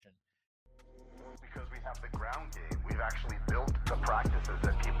have the ground game. We've actually built the practices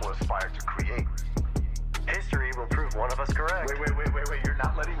that people aspire to create. History will prove one of us correct. Wait. You're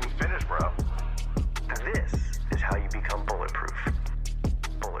not letting me finish, bro. This is how you become bulletproof.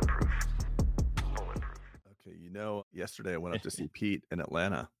 Bulletproof. Okay, yesterday I went up to see Pete in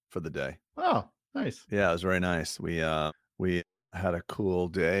Atlanta for the day. Oh, nice. Yeah, it was very nice. We had a cool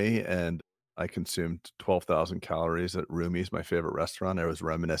day, and I consumed 12,000 calories at Rumi's, my favorite restaurant. I was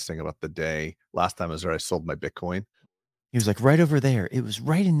reminiscing about the day. Last time I was there, I sold my Bitcoin. He was like, right over there. It was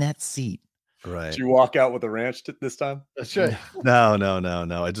right in that seat. Right. Did you walk out with a ranch this time? That's right.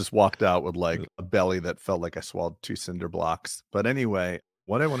 No. I just walked out with like a belly that felt like I swallowed 2 cinder blocks. But anyway,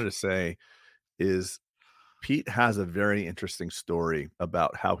 what I wanted to say is Pete has a very interesting story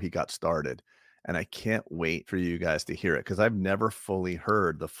about how he got started. And I can't wait for you guys to hear it because I've never fully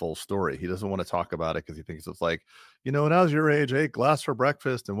heard the full story. He doesn't want to talk about it because he thinks it's like, when I was your age, I ate glass for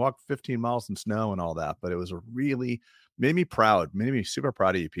breakfast and walked 15 miles in snow and all that. But it was made me proud, made me super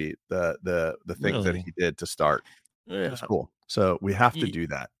proud of you, Pete. The things that he did to start. Yeah. It was cool. So we have to do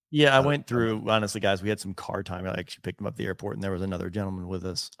that. Yeah, I went through, honestly, guys, we had some car time. I actually picked him up at the airport and there was another gentleman with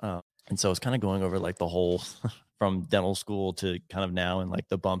us. And so I was kind of going over like the whole from dental school to kind of now and like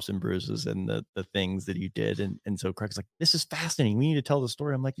the bumps and bruises and the things that he did. And so Craig's like, this is fascinating. We need to tell the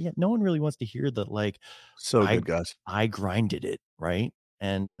story. I'm like, yeah, no one really wants to hear that. Like, so good, guys. I grinded it. Right.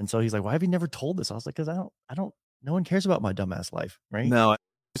 And so he's like, why have you never told this? I was like, cause I don't, no one cares about my dumbass life. Right. No, I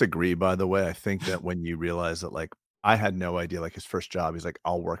disagree, by the way. I think that when you realize that, like, I had no idea, like his first job, he's like,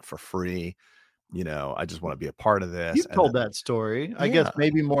 I'll work for free. I just want to be a part of this. You've told that story. I guess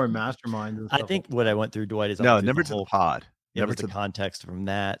maybe more in masterminds. And stuff. I think what I went through, Dwight, is never to the pod. Never to the context from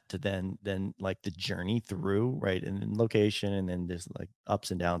that to then like the journey through, right, and then location, and then there's like ups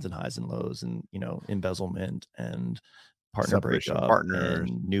and downs and highs and lows, and embezzlement and partner breakup, partners,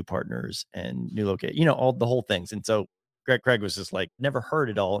 and new partners, and new location, all the whole things. And so Craig was just like, never heard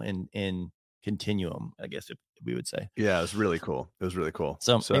it all in continuum, I guess if we would say. Yeah, it was really cool.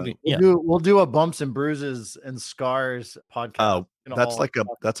 So maybe we'll do a bumps and bruises and scars podcast. That's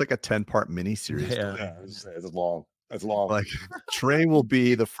like a 10-part mini series. Yeah, it's long. It's long. Like Train will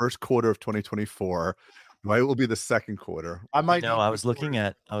be the first quarter of 2024. Dwight will be the second quarter. I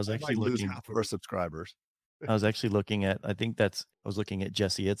was actually looking half of our subscribers. I was looking at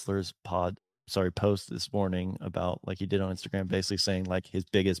Jesse Itzler's post this morning about, like, he did on Instagram, basically saying like his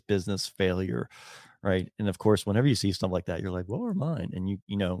biggest business failure, right? And of course, whenever you see stuff like that, you're like, what were mine? And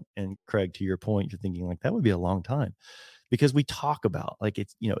and Craig, to your point, you're thinking like that would be a long time, because we talk about, like,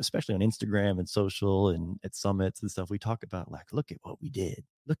 it's, especially on Instagram and social and at summits and stuff, we talk about like, look at what we did,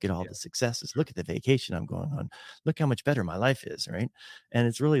 look at all the successes, look at the vacation I'm going on, look how much better my life is, right? And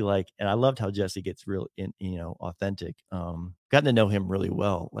it's really like, and I loved how Jesse gets real authentic. Gotten to know him really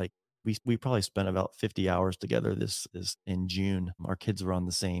well. Like, we probably spent about 50 hours together this in June. Our kids were on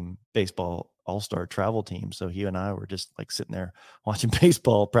the same baseball all-star travel team. So he and I were just like sitting there watching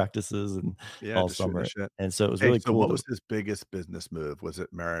baseball practices and all summer. And so it was really cool. What was his biggest business move? Was it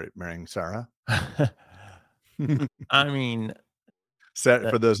marrying Sarah? I mean,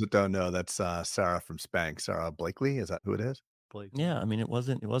 for those that don't know, that's Sarah from Spank. Sarah Blakely, is that who it is? Blakely. Yeah, I mean, it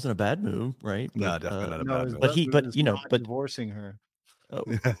wasn't a bad move, right? No, definitely not a bad move. But divorcing her. Oh,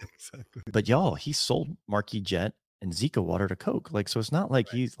 yeah, exactly. But y'all, he sold Marquis Jet and Zika water to Coke. Like, so it's not like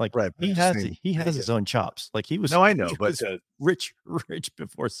he's like, he has his own chops. Like, he was. No, I know, but rich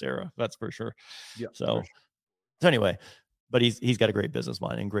before Sarah. That's for sure. Yeah. So anyway, but he's got a great business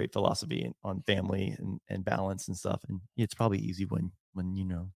mind and great philosophy on family and balance and stuff. And it's probably easy when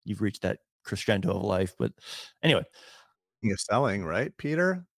you've reached that crescendo of life. But anyway, you're selling, right,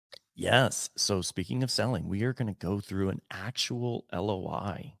 Peter? Yes. So speaking of selling, we are going to go through an actual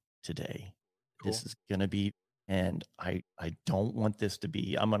LOI today. Cool. This is going to be, and I don't want this to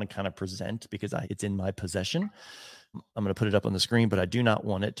be, I'm going to kind of present because it's in my possession. I'm going to put it up on the screen, but I do not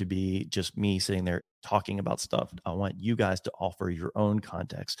want it to be just me sitting there talking about stuff. I want you guys to offer your own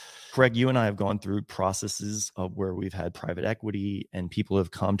context. Craig, you and I have gone through processes of where we've had private equity and people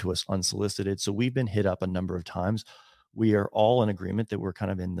have come to us unsolicited. So we've been hit up a number of times. We are all in agreement that we're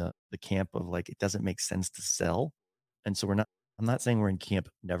kind of in the camp of like, it doesn't make sense to sell. And so I'm not saying we're in camp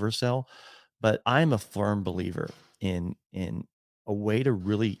never sell, but I'm a firm believer in a way to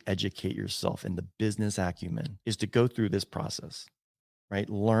really educate yourself in the business acumen is to go through this process, right?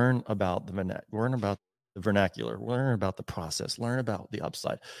 Learn about the vernacular, learn about the process, learn about the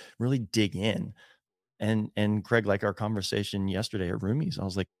upside, really dig in. And Craig, like our conversation yesterday at Rumi's, I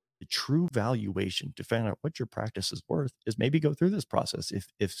was like, the true valuation to find out what your practice is worth is maybe go through this process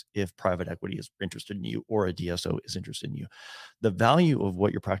if private equity is interested in you or a DSO is interested in you. The value of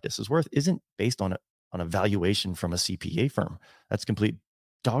what your practice is worth isn't based on a valuation from a CPA firm. That's complete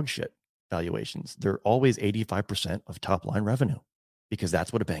dog shit valuations. They're always 85% of top line revenue because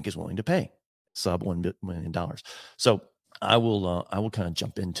that's what a bank is willing to pay, sub $1 million. So I will kind of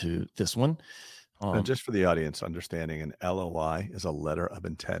jump into this one. And just for the audience understanding, an LOI is a letter of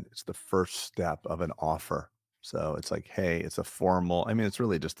intent. It's the first step of an offer. So it's like, hey, it's a formal, I mean, it's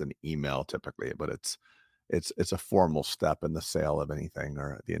really just an email typically, but it's a formal step in the sale of anything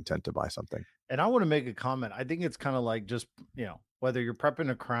or the intent to buy something. And I want to make a comment. I think it's kind of like just, whether you're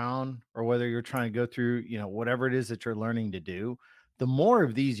prepping a crown or whether you're trying to go through, whatever it is that you're learning to do, the more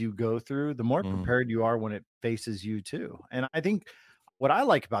of these you go through, the more prepared you are when it faces you too. And I think what I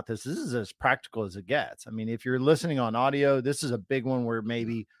like about this is as practical as it gets. I mean, if you're listening on audio, this is a big one where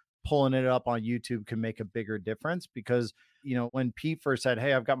maybe pulling it up on YouTube can make a bigger difference because, when Pete first said,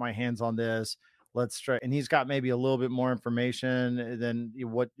 hey, I've got my hands on this, let's try, and he's got maybe a little bit more information than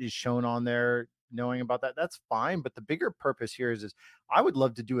what is shown on there, knowing about that, that's fine. But the bigger purpose here is I would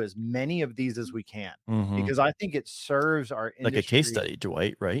love to do as many of these as we can because I think it serves our industry. Like a case study,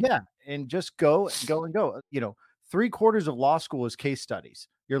 Dwight, right? Yeah. And just go. 3/4 of law school is case studies.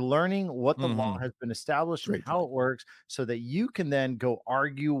 You're learning what the law has been established and how it works so that you can then go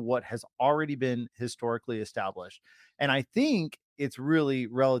argue what has already been historically established. And I think it's really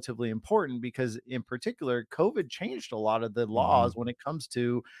relatively important because in particular, COVID changed a lot of the laws when it comes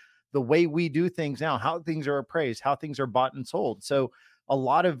to the way we do things now, how things are appraised, how things are bought and sold. So a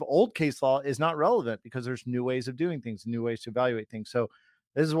lot of old case law is not relevant because there's new ways of doing things, new ways to evaluate things. So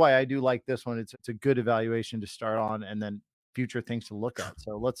this is why I do like this one. It's a good evaluation to start on and then future things to look at.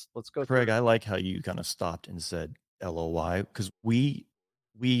 So let's go. Craig, I like how you kind of stopped and said LOI because we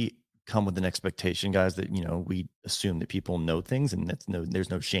come with an expectation, guys, that we assume that people know things, and there's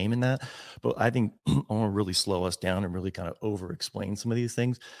no shame in that. But I think I want to really slow us down and really kind of over explain some of these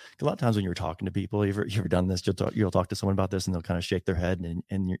things. A lot of times when you're talking to people, you ever done this? You'll talk to someone about this, and they'll kind of shake their head,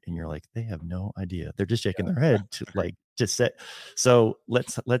 and you're like, they have no idea. They're just shaking their head to say. So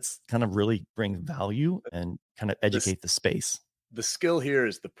let's kind of really bring value and kind of educate the space. The skill here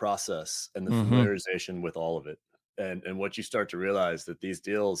is the process and the familiarization with all of it. And what you start to realize that these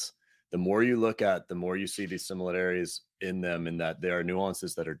deals, the more you look at, the more you see these similarities in them, and that there are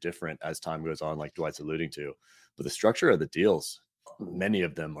nuances that are different as time goes on, like Dwight's alluding to. But the structure of the deals, many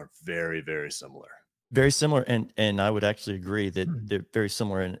of them are very, very similar. Very similar. And I would actually agree that they're very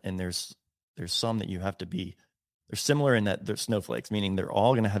similar. And there's some that you have to be, they're similar in that they're snowflakes, meaning they're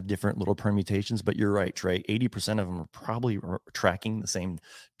all going to have different little permutations, but you're right, Trey, 80% of them are probably tracking the same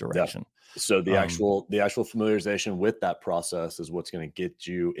direction. Yeah. So the actual familiarization with that process is what's going to get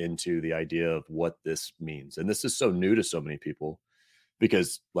you into the idea of what this means. And this is so new to so many people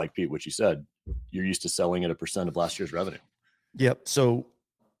because, like Pete, what you said, you're used to selling at a % of last year's revenue. Yep. So,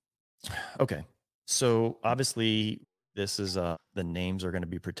 okay. So obviously this is the names are going to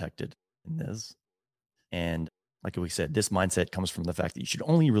be protected in this. And like we said, this mindset comes from the fact that you should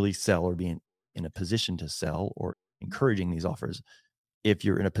only really sell or be in a position to sell or encouraging these offers if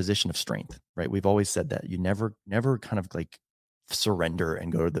you're in a position of strength, right? We've always said that you never kind of like surrender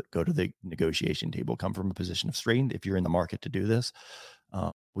and go to the negotiation table. Come from a position of strength if you're in the market to do this.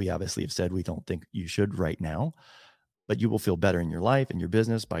 We obviously have said we don't think you should right now, but you will feel better in your life and your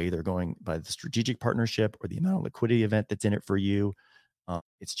business by either going by the strategic partnership or the amount of liquidity event that's in it for you.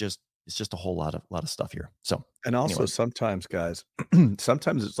 It's just a whole lot of stuff here. So, and also anyway. Sometimes, guys,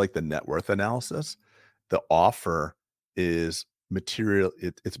 sometimes it's like the net worth analysis. The offer is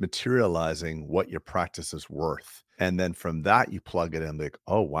it's materializing what your practice is worth. And then from that, you plug it in like,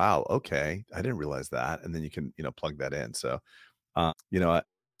 oh, wow. Okay. I didn't realize that. And then you can, plug that in. So,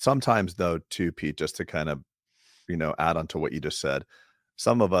 sometimes though too, Pete, just to kind of, add on to what you just said,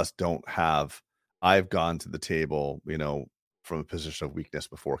 some of us I've gone to the table, from a position of weakness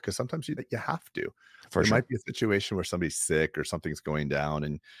before, because sometimes you have to. There might be a situation where somebody's sick or something's going down,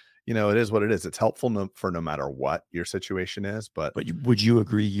 and it is what it is. It's helpful for no matter what your situation is. But would you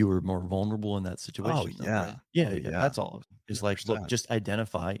agree you were more vulnerable in that situation? Oh yeah, right? yeah. That's all. It's 100%. Like, look, just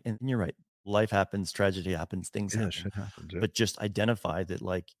identify, and you're right. Life happens, tragedy happens, things happen. Shit happens, yeah. But just identify that,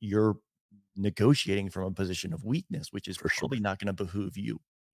 like, you're negotiating from a position of weakness, which is probably not going to behoove you.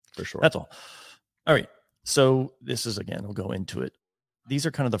 For sure. That's all. All right. So this is, again, we'll go into it. These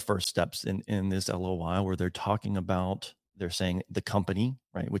are kind of the first steps in this LOI where they're saying the company,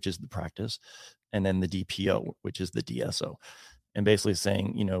 right, which is the practice, and then the DPO, which is the DSO, and basically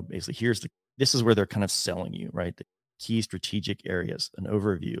saying, this is where they're kind of selling you, right? The key strategic areas, an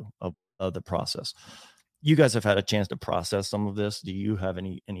overview of the process. You guys have had a chance to process some of this. Do you have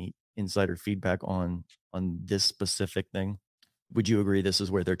any insider feedback on this specific thing? Would you agree this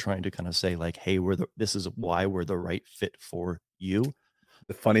is where they're trying to kind of say like, hey, this is why we're the right fit for you?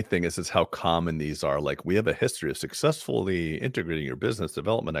 The funny thing is how common these are. Like, we have a history of successfully integrating your business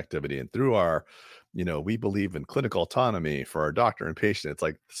development activity, and through our, we believe in clinical autonomy for our doctor and patient. It's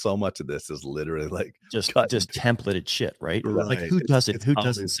like so much of this is literally like just cut and templated shit, right? Right. Like who doesn't It's doesn't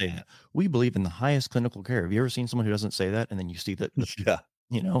always- say that? We believe in the highest clinical care. Have you ever seen someone who doesn't say that? And then you see that,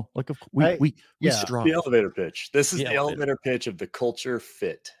 Yeah. like I- we yeah. strive. The elevator pitch. This is The the elevator pitch of the culture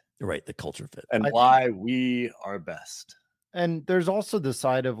fit Right, the culture fit. and why we are best. And there's also the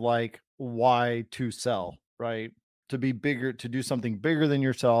side of like why to sell, right? To be bigger, to do something bigger than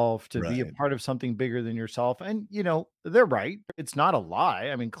yourself, to be a Right. part of something bigger than yourself. And, they're right. It's not a lie.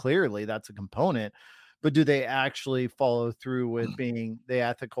 I mean, clearly that's a component, but do they actually follow through with being the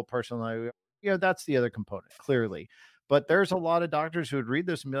ethical person? Like, that's the other component, clearly. But there's a lot of doctors who would read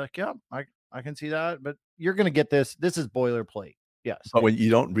this and be like, yeah, I can see that, but you're going to get this. This is boilerplate. Yes. But when you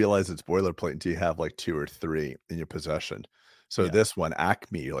don't realize it's boilerplate until you have like 2 or 3 in your possession. So this one,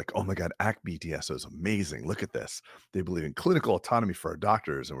 Acme, you're like, oh my God, Acme DSO is amazing. Look at this. They believe in clinical autonomy for our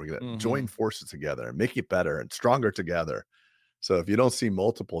doctors, and we're going to join forces together and make it better and stronger together. So if you don't see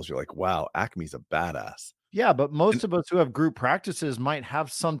multiples, you're like, wow, Acme's a badass. Yeah, but most of us who have group practices might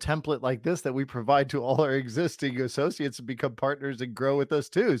have some template like this that we provide to all our existing associates to become partners and grow with us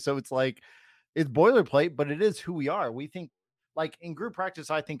too. So it's like, it's boilerplate, but it is who we are. We think, like in group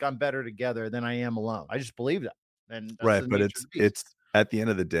practice, I think I'm better together than I am alone. I just believe that. And that's Right, the but nature it's of the beast. it's at the end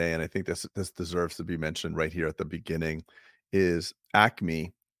of the day, and I think this deserves to be mentioned right here at the beginning, is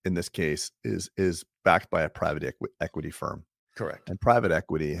Acme in this case is backed by a private equity firm. Correct. And private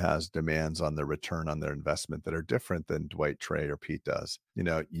equity has demands on their return on their investment that are different than Dwight, Trey, or Pete does.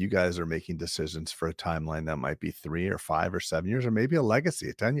 You guys are making decisions for a timeline that might be 3 or 5 or 7 years, or maybe a legacy,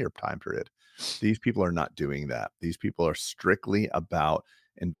 a 10-year time period. These people are not doing that. These people are strictly about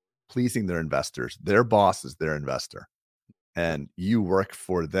and pleasing their investors. Their boss is their investor. And you work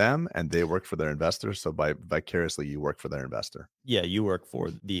for them and they work for their investors. So vicariously, you work for their investor. Yeah, you work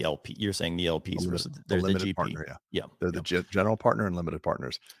for the LP. You're saying the LPs versus The there's the limited GP. partner. Yeah. They're the general partner and limited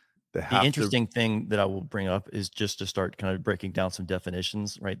partners. They The have interesting thing that I will bring up is just to start kind of breaking down some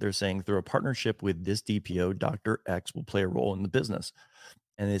definitions, right? They're saying through a partnership with this DPO, Dr. X will play a role in the business.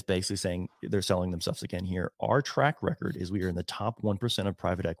 And it's basically saying they're selling themselves again here. Our track record is we are in the top 1% of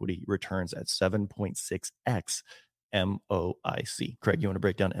private equity returns at 7.6x MOIC. Craig, you want to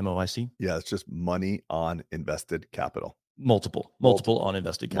break down MOIC? Yeah, it's just money on invested capital. Multiple on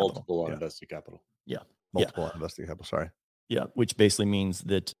invested capital. Multiple on invested capital. Yeah. Multiple on invested capital. Sorry. Yeah, which basically means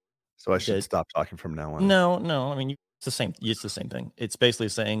that. So I should stop talking from now on. No. I mean, it's the same. It's the same thing. It's basically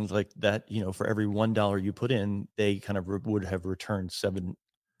saying like that. For every $1 you put in, they kind of would have returned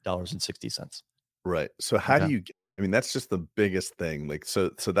 $7.60. Right. So how do you? I mean, that's just the biggest thing. Like, so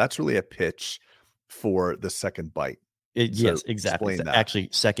that's really a pitch for the second bite. Yes, exactly. Explain that. Actually,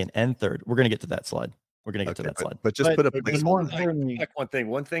 second and third. We're going to get to that slide. We're going to get to that slide. But just put a place. more importantly,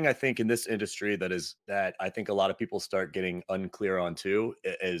 One thing I think in this industry that I think a lot of people start getting unclear on too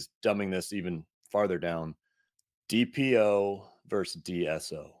is dumbing this even farther down. DPO versus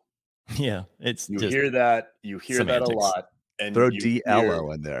DSO. Yeah, it's You just hear that semantics. a lot. And Throw you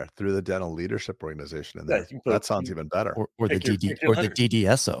DLO in there, through the dental leadership organization in there. That sounds even better. Or the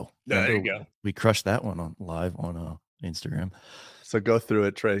DDSO. There you go. We crushed that one on live on Instagram. So go through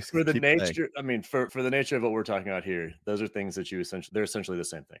it, Trace. For the nature, I mean, for the nature of what we're talking about here, those are things that they're essentially the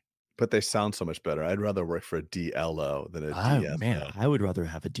same thing. But they sound so much better. I'd rather work for a DLO than a DSO. Man, I would rather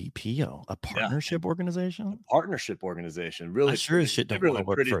have a DPO, a partnership organization. Partnership organization, really. I sure as shit don't want to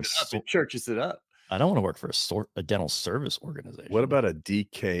work for it churches it up. I don't want to work for a dental service organization. What about a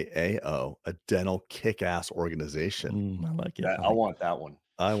DKAO, a dental kick-ass organization? I like it. I want that one.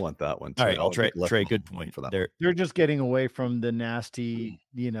 I want that one too. All right, Trey, good point for that. They're just getting away from the nasty,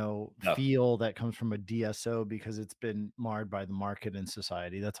 feel that comes from a DSO because it's been marred by the market and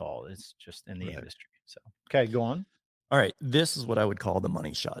society. That's all. It's just in the industry. So, okay, go on. All right, this is what I would call the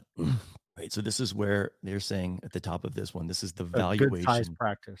money shot. Right, so this is where they're saying at the top of this one, this is the valuation. Good size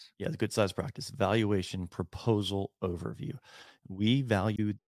practice. Yeah, the good size practice. Valuation proposal overview. We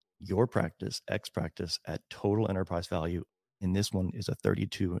valued your practice, X practice, at total enterprise value. And this one is a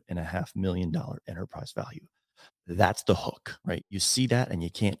 $32.5 million enterprise value. That's the hook, right? You see that and you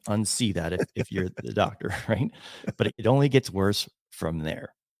can't unsee that if you're the doctor, right? But it only gets worse from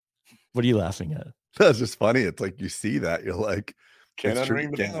there. What are you laughing at? That's just funny. It's like you see that, you're like, Can't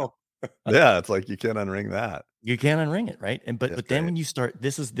unring the bell. Yeah, it's like you can't unring that. You can't unring it, right? And That's but then great. when you start,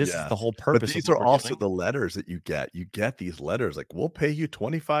 this is Yeah. the whole But purpose of these what are we're also doing. the letters that you get. You get these letters like, "We'll pay you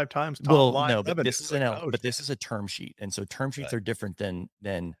 25 times top Well, line no, but revenue." this It's is like, "Oh, but shit." this is a term sheet, and so term sheets Right. are different than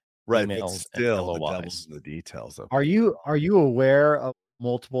Right, but emails and still, the devil's LOIs. in the details of Are it. you aware of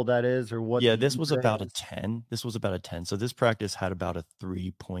multiple that is, or what Yeah, the this was EBITDA about a is? 10. This was about a 10. So this practice had about a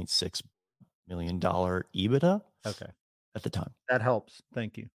 $3.6 million EBITDA Okay, at the time. that helps.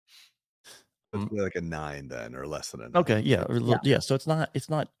 Thank you. It's really like a 9 then or less than a 9. Okay, yeah, or Yeah. yeah. So it's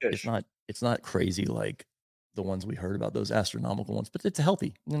Ish. not crazy like the ones we heard about, those astronomical ones, but it's a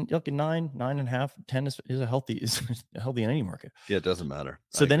healthy. And okay, 9.5, 10 is a healthy is healthy in any market. Yeah, it doesn't matter.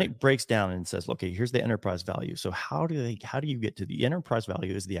 So I then agree. it breaks down and says, okay, here's the enterprise value. So how do you get to the enterprise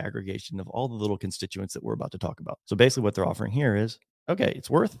value? Is the aggregation of all the little constituents that we're about to talk about. So basically what they're offering here is, okay, it's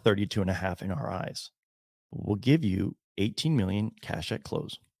worth 32.5 in our eyes. We'll give you 18 million cash at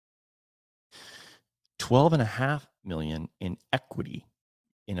close, 12.5 million in equity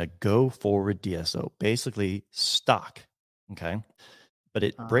in a go forward DSO, basically stock. Okay. But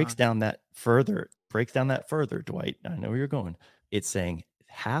it breaks down that further, Dwight. I know where you're going. It's saying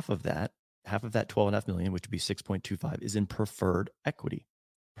half of that 12.5 million, which would be 6.25, is in preferred equity.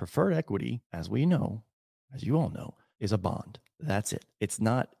 Preferred equity, as we know, as you all know, is a bond. That's it. It's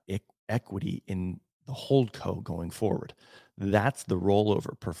not equity in the hold co going forward. That's the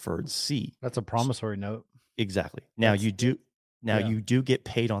rollover preferred C. That's a promissory note. Exactly. Now That's you do. Now yeah. you do get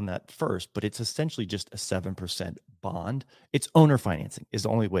paid on that first, but it's essentially just a 7% bond. It's owner financing is the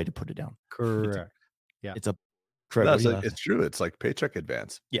only way to put it down. Correct. Yeah. It's a correct. No, What are it's you like laughing? it's true. It's like paycheck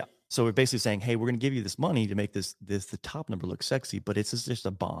advance. Yeah. So we're basically saying, hey, we're going to give you this money to make this the top number look sexy, but it's just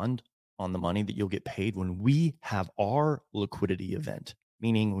a bond on the money that you'll get paid when we have our liquidity event.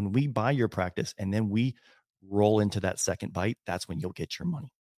 Meaning when we buy your practice and then we roll into that second bite, that's when you'll get your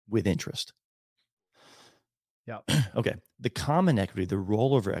money with interest. Yeah. Okay. The common equity, the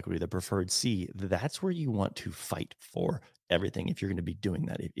rollover equity, the preferred C, that's where you want to fight for everything if you're going to be doing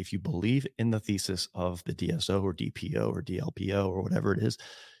that. If you believe in the thesis of the DSO or DPO or DLPO or whatever it is,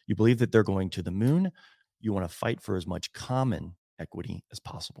 you believe that they're going to the moon, you want to fight for as much common equity as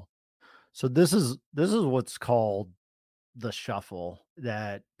possible. So this is what's called the shuffle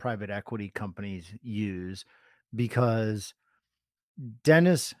that private equity companies use, because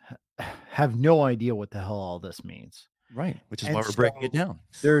dentists have no idea what the hell all this means. Right. Which is And why we're breaking it down.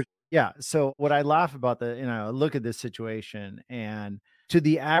 Yeah. So what I laugh about look at this situation, and to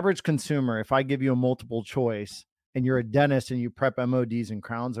the average consumer, if I give you a multiple choice and you're a dentist and you prep MODs and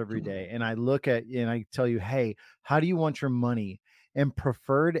crowns every day, and I look at and I tell you, hey, how do you want your money? And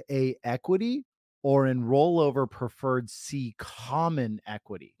preferred A equity or in rollover preferred C common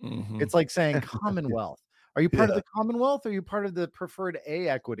equity? Mhm. It's like saying Commonwealth. Are you part of Yeah. the Commonwealth or are you part of the preferred A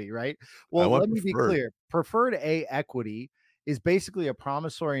equity, right? I Well, want let me be preferred. clear. Preferred A equity is basically a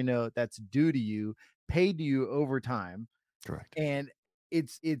promissory note that's due to you, paid to you over time, Correct. and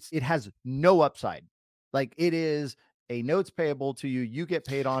it has no upside. Like, it is a notes payable to you. You get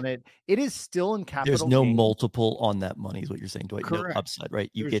paid on it. It is still in There's capital no gain. multiple on that money is what you're saying, Dwight. No Correct. upside, right?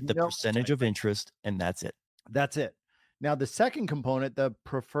 You There's get the no percentage upside. of interest and that's it. That's it. Now, the second component, the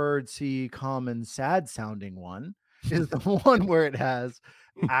preferred C common sad sounding one, is the one where it has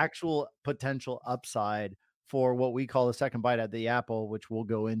actual potential upside for what we call the second bite at the apple, which we'll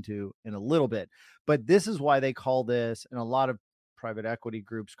go into in a little bit. But this is why they call this, and a lot of private equity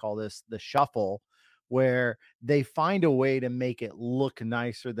groups call this the shuffle, where they find a way to make it look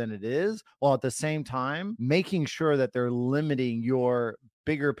nicer than it is, while at the same time making sure that they're limiting your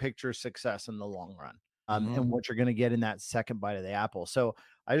bigger picture success in the long run. And what you're going to get in that second bite of the apple. So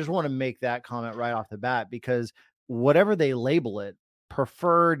I just want to make that comment right off the bat, because whatever they label it,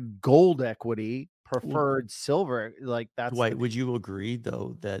 preferred gold equity, preferred silver, like that's Dwight, would you agree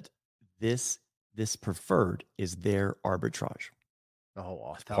though that this preferred is their arbitrage?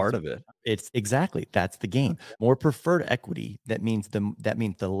 It's part of it. It's exactly, that's the game. More preferred equity. That means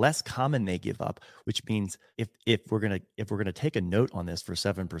the less common they give up, which means if we're gonna take a note on this for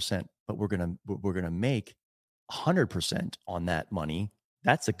 7%, but we're gonna make 100% on that money,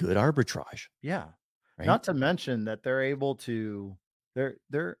 that's a good arbitrage. Yeah. Right? Not to mention that they're able to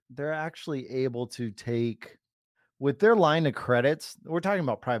they're actually able to take with their line of credits. We're talking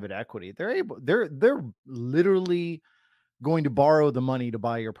about private equity. They're literally going to borrow the money to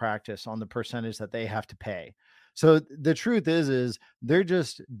buy your practice on the percentage that they have to pay. So the truth is they're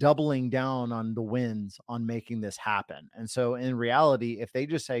just doubling down on the wins on making this happen. And so in reality, if they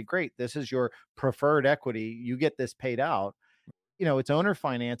just say, great, this is your preferred equity, you get this paid out, it's owner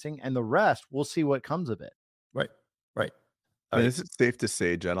financing, and the rest we'll see what comes of it. Right. I mean, is it safe to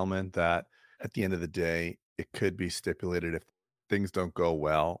say, gentlemen, that at the end of the day, it could be stipulated if things don't go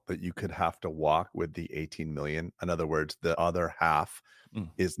well, that you could have to walk with the 18 million? In other words, the other half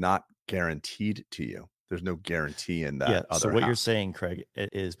is not guaranteed to you. There's no guarantee in that. Yeah. So other what half. you're saying, Craig,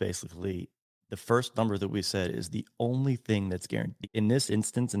 is basically the first number that we said is the only thing that's guaranteed. In this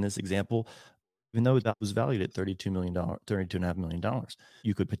instance, in this example, even though that was valued at $32.5 million,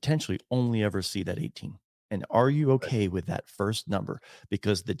 you could potentially only ever see that 18. And are you okay with that first number?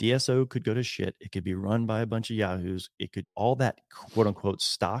 Because the DSO could go to shit. It could be run by a bunch of yahoos. It could, all that quote unquote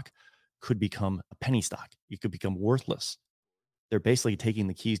stock could become a penny stock. It could become worthless. They're basically taking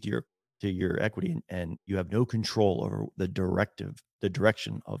the keys to your equity, and you have no control over the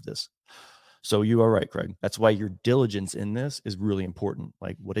direction of this. So you are right, Craig. That's why your diligence in this is really important.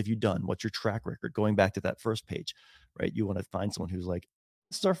 Like, what have you done? What's your track record? Going back to that first page, right? You want to find someone who's like,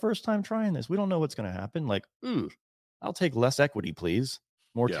 this is our first time trying this. We don't know what's going to happen. Like, I'll take less equity, please.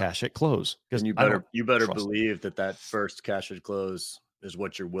 More cash at close. Because you better believe that first cash at close is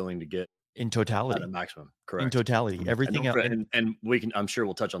what you're willing to get in totality, at a maximum. Correct. In totality, everything else. And we can, I'm sure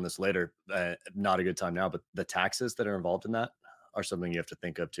we'll touch on this later. Not a good time now, but the taxes that are involved in that are something you have to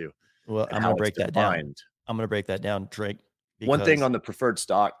think of too. Well, I'm going to break that down. I'm going to break that down, Drake. One thing on the preferred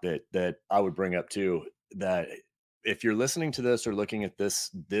stock that I would bring up too, that if you're listening to this or looking at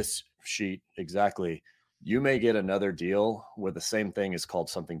this sheet exactly, you may get another deal where the same thing is called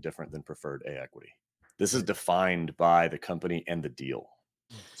something different than preferred A equity. This is defined by the company and the deal.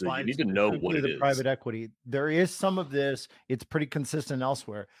 So you need to know what it is. Private equity. There is some of this. It's pretty consistent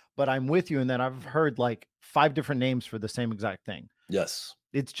elsewhere, but I'm with you in that I've heard like 5 different names for the same exact thing. Yes.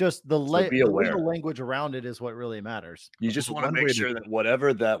 It's just the legal language around it is what really matters. You just want to make sure that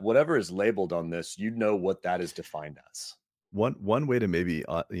whatever is labeled on this, you know what that is defined as. One way to maybe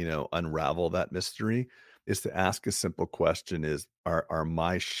unravel that mystery is to ask a simple question: are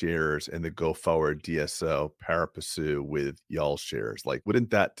my shares in the go forward DSO pari passu with y'all's shares? Like, wouldn't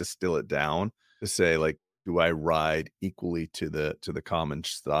that distill it down to say, like, do I ride equally to the common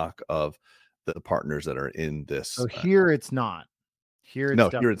stock of the partners that are in this? So here it's not. Here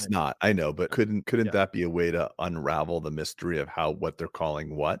it's not. I know, but couldn't that be a way to unravel the mystery of what they're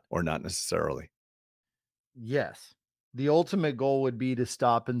calling what, or not necessarily? Yes. The ultimate goal would be to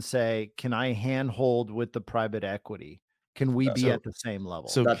stop and say, can I handhold with the private equity? Can we be at the same level?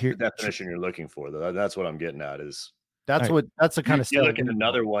 So that's the definition you're looking for, though. That's what I'm getting at is that's the kind of stuff. You look at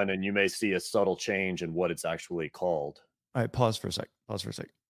another one and you may see a subtle change in what it's actually called. All right, pause for a sec.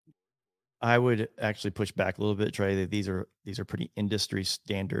 I would actually push back a little bit, Trey, that these are pretty industry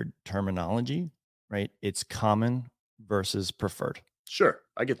standard terminology, right? It's common versus preferred. Sure,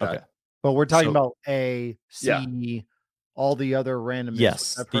 I get that. Okay. But we're talking about A, C, all the other randomness.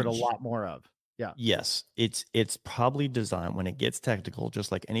 Yes, I've heard a lot more of. Yeah. Yes, it's probably designed when it gets technical,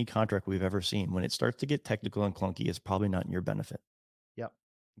 just like any contract we've ever seen. When it starts to get technical and clunky, it's probably not in your benefit. Yep.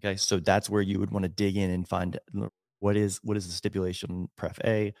 Okay, so that's where you would want to dig in and find what is the stipulation, pref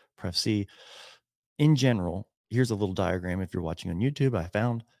A, pref C. In general, here's a little diagram. If you're watching on YouTube, I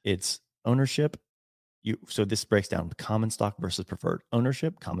found it's ownership. So this breaks down common stock versus preferred.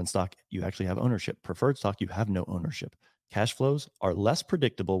 Ownership, common stock, you actually have ownership. Preferred stock, you have no ownership. Cash flows are less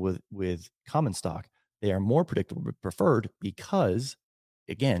predictable with common stock. They are more predictable with preferred because,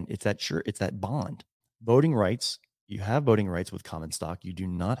 again, it's that bond. Voting rights, you have voting rights with common stock. You do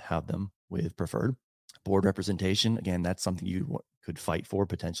not have them with preferred. Board representation, again, that's something you could fight for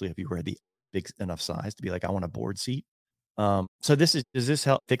potentially if you were the big enough size to be like, I want a board seat. So does this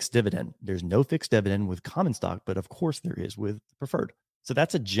help fixed dividend? There's no fixed dividend with common stock, but of course there is with preferred. So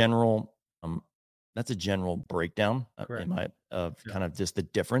that's a general breakdown kind of just the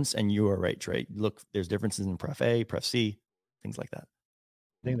difference. And you are right, Trey. Look, there's differences in pref A, pref C, things like that.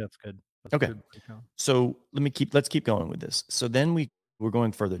 I think that's good. Okay. So let's keep going with this. So then we're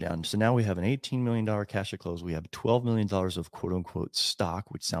going further down. So now we have an $18 million cash at close. We have $12 million of quote unquote stock,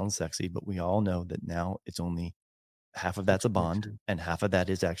 which sounds sexy, but we all know that now it's only half of that's a bond and half of that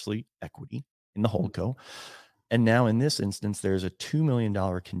is actually equity in the holdco. And now in this instance, there's a $2 million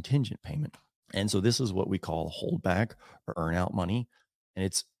contingent payment. And so this is what we call holdback or earn out money. And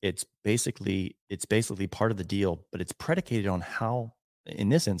it's basically part of the deal, but it's predicated on how, in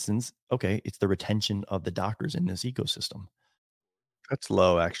this instance, okay, it's the retention of the doctors in this ecosystem. That's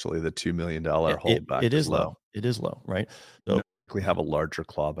low, actually. The $2 million holdback. It is low. It is low, right? So we have a larger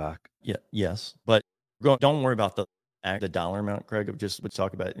clawback. Yeah. Yes. But don't worry about the dollar amount, Craig. Just let's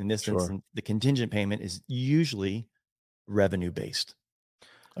talk about it. In this instance, the contingent payment is usually revenue based.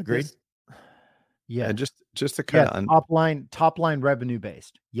 Agreed? Yeah. And just to kind of top line revenue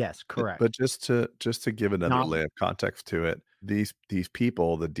based. Yes, correct. But just to give another Not- layer of context to it, these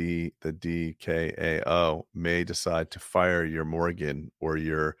people, the DKAO, may decide to fire your Morgan or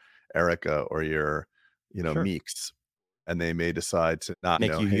your Erica or your Sure. Meeks, and they may decide to not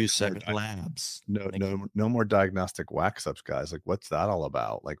Make you hey, use no more separate labs. no more diagnostic wax ups, guys. Like, what's that all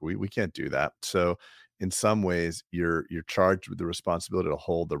about? Like, we can't do that. So in some ways, you're charged with the responsibility to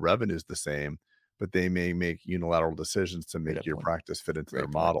hold the revenues the same, but they may make unilateral decisions to make your practice fit into their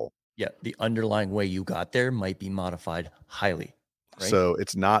model. Yeah, the underlying way you got there might be modified highly. Right? So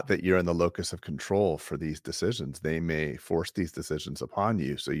it's not that you're in the locus of control for these decisions. They may force these decisions upon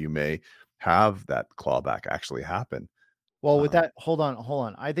you. So you may have that clawback actually happen. Well, with that, hold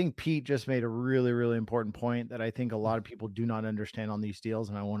on. I think Pete just made a really, really important point that I think a lot of people do not understand on these deals,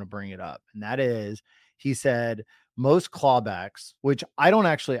 and I want to bring it up. And that is, he said most clawbacks, which I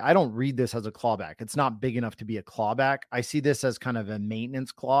don't read this as a clawback. It's not big enough to be a clawback. I see this as kind of a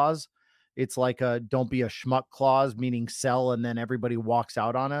maintenance clause. It's like a don't be a schmuck clause, meaning sell and then everybody walks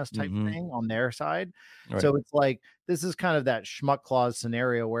out on us type thing on their side. Right. So it's like, this is kind of that schmuck clause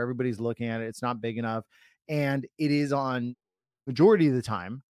scenario where everybody's looking at it. It's not big enough. And it is on majority of the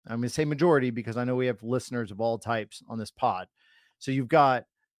time. I'm going to say majority because I know we have listeners of all types on this pod. So you've got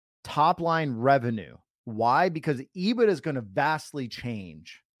top line revenue. Why? Because EBITDA is going to vastly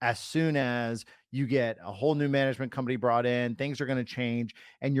change as soon as you get a whole new management company brought in. Things are going to change.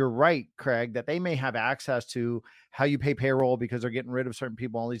 And you're right, Craig, that they may have access to how you pay payroll because they're getting rid of certain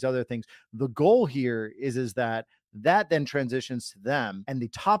people, all these other things. The goal here is that then transitions to them. And the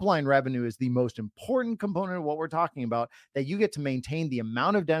top line revenue is the most important component of what we're talking about, that you get to maintain the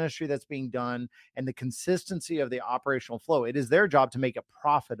amount of dentistry that's being done and the consistency of the operational flow. It is their job to make it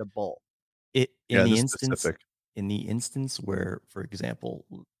profitable. In the instance where, for example,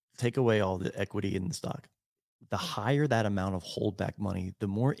 take away all the equity in the stock, the higher that amount of holdback money, the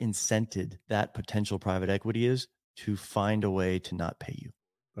more incented that potential private equity is to find a way to not pay you.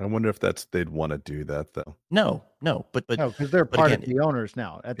 I wonder if they'd want to do that though. No, but no, because they're part of the owners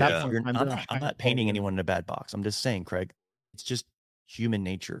now. At that point, I'm not painting anyone in a bad box. I'm just saying, Craig, it's just human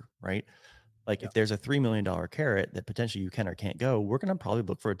nature, right? Like if there's a $3 million carrot that potentially you can or can't go, we're going to probably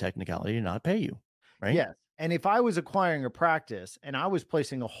look for a technicality to not pay you, right? Yes. And if I was acquiring a practice and I was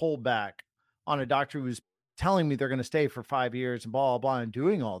placing a holdback on a doctor who's telling me they're going to stay for 5 years and blah, blah, blah, and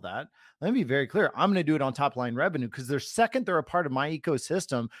doing all that, let me be very clear. I'm going to do it on top line revenue because they're a part of my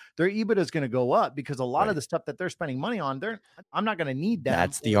ecosystem. Their EBITDA is going to go up because a lot of the stuff that they're spending money on, I'm not going to need them.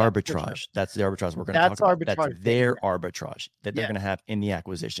 That's the arbitrage. That's the arbitrage we're going to talk about. That's their arbitrage that they're going to have in the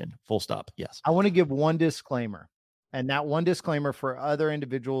acquisition. Full stop. Yes. I want to give one disclaimer. And that one disclaimer for other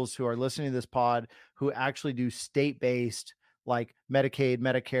individuals who are listening to this pod who actually do state-based like Medicaid,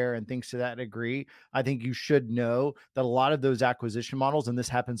 Medicare, and things to that degree, I think you should know that a lot of those acquisition models, and this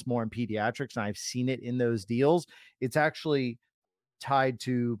happens more in pediatrics, and I've seen it in those deals, it's actually tied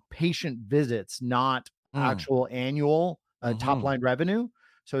to patient visits, not actual annual top line revenue.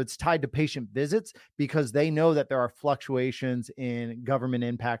 So it's tied to patient visits because they know that there are fluctuations in government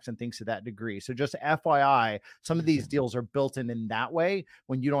impacts and things to that degree. So just FYI, some of these deals are built in that way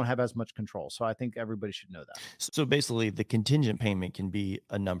when you don't have as much control. So I think everybody should know that. So basically the contingent payment can be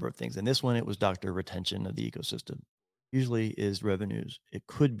a number of things. And this one, it was doctor retention of the ecosystem. Usually is revenues. It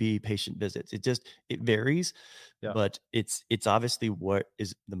could be patient visits. It varies, but it's obviously what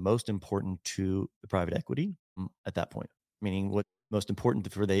is the most important to the private equity at that point, meaning what most important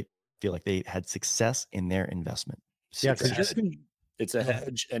for they feel like they had success in their investment. Yeah, it's a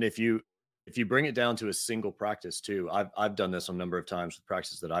hedge. And if you bring it down to a single practice too, I've done this a number of times with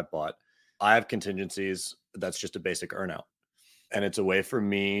practices that I've bought. I have contingencies. That's just a basic earnout. And it's a way for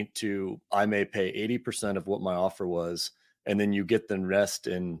me I may pay 80% of what my offer was, and then you get the rest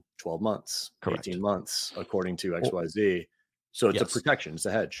in 12 months, Correct. 18 months, according to XYZ. So it's a protection. It's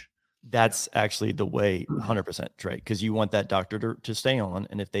a hedge. That's actually the way 100%, right? Because you want that doctor to stay on.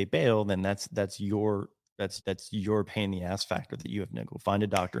 And if they bail, then that's your pain in the ass factor that you have to go find a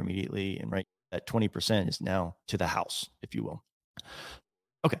doctor immediately. And right, that 20% is now to the house, if you will.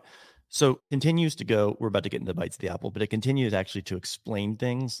 Okay. So continues to go, we're about to get into the bites of the apple, but it continues actually to explain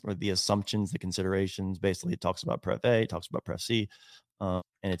things or the assumptions, the considerations. Basically, it talks about Pref A, it talks about Pref C, and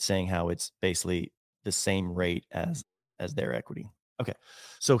it's saying how it's basically the same rate as their equity. Okay.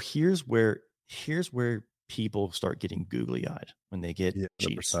 So here's where people start getting googly eyed when they get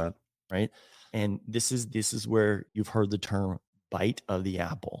cheats, right? And this is where you've heard the term bite of the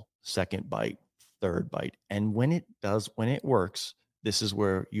apple, second bite, third bite. And when it works, this is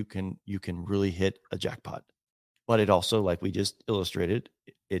where you can really hit a jackpot. But it also, like we just illustrated,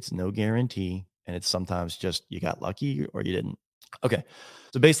 it's no guarantee And it's sometimes just you got lucky or you didn't. Okay.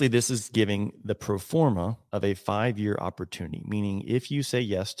 So basically, this is giving the pro forma of a 5-year opportunity, meaning if you say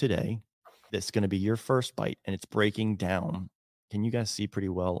yes today, that's going to be your first bite, and it's breaking down. Can you guys see pretty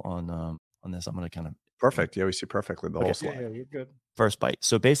well on this? I'm going to kind of Perfect. Yeah, we see perfectly the whole Okay. slide. Yeah, you're good. first bite.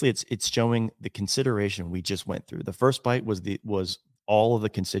 So basically, it's showing the consideration we just went through. The first bite was all of the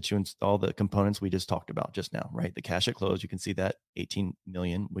constituents, all the components we just talked about just now, right? The cash at close, you can see that 18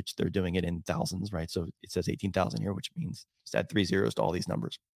 million, which they're doing it in thousands, right? So it says 18,000 here, which means just add 3 zeros to all these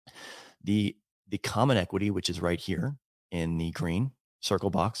numbers. The common equity, which is right here in the green circle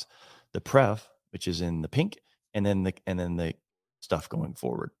box, the pref, which is in the pink, and then the stuff going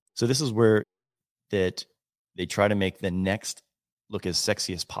forward. So this is where that they try to make the next look as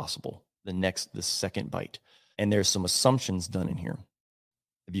sexy as possible, the second bite. And there's some assumptions done in here.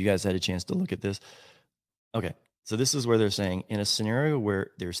 Have you guys had a chance to look at this? Okay. So this is where they're saying in a scenario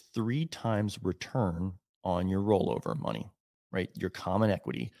where there's 3 times return on your rollover money, right? Your common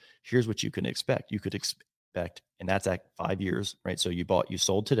equity. Here's what you can expect. You could expect, and that's at 5 years, right? So you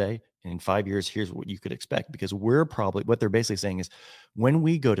sold today, and in 5 years, here's what you could expect, because what they're basically saying is when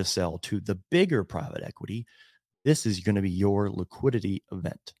we go to sell to the bigger private equity, this is going to be your liquidity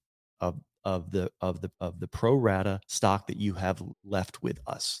event of the pro rata stock that you have left with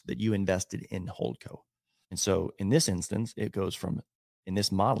us, that you invested in Holdco. And so in this instance, in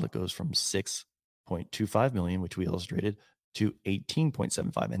this model, it goes from 6.25 million, which we illustrated, to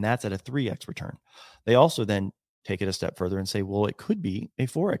 18.75. And that's at a 3x return. They also then take it a step further and say, well, it could be a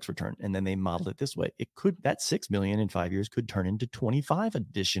 4x return. And then they model it this way. That 6 million in 5 years could turn into 25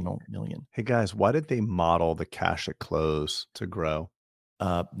 additional million. Hey guys, why did they model the cash at close to grow?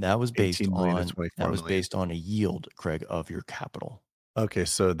 That was based 18 million to on 24 million. based on a yield, Craig, of your capital. Okay,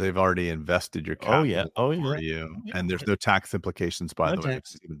 so they've already invested your capital for you, and there's no tax implications, by the way,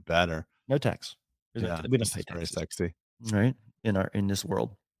 which is even better. No tax. Yeah, We don't this pay is very taxes, sexy. right? In this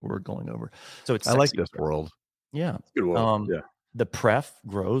world we're going over. So it's I like sexy. this world. Yeah. It's a good world. Yeah. The pref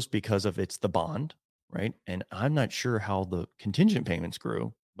grows because of it's the bond, right? And I'm not sure how the contingent payments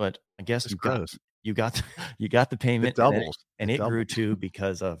grew, but I guess This you grows. got the payment, It doubles. and it grew too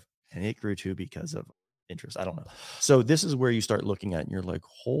because of interest. I don't know. So this is where you start looking at, and you're like,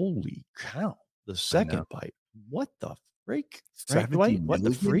 holy cow! The second bite, what the freak? Right? 70 What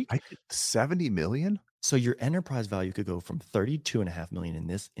the million? freak? 70 million? So your enterprise value could go from 32.5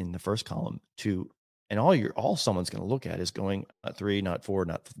 million in the first column to, and all someone's going to look at is going not 3, not 4,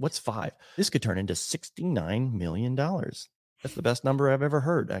 not what's 5. This could turn into $69 million. That's the best number I've ever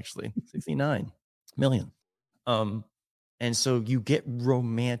heard, actually. 69 million. And so you get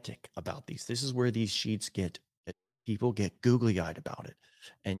romantic about these. This is where these sheets people get googly eyed about it.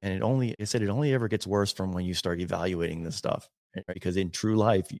 And it only ever gets worse from when you start evaluating this stuff, right? Because in true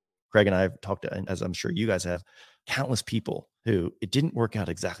life, Craig and I have talked to, and as I'm sure you guys have, countless people who it didn't work out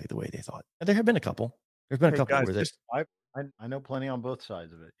exactly the way they thought. And there have been a couple. There's been a couple guys, where this. I know plenty on both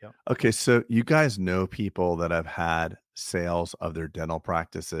sides of it. Yeah. Okay, so you guys know people that have had sales of their dental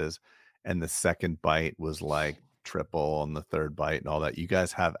practices, and the second bite was like triple, and the third bite and all that. You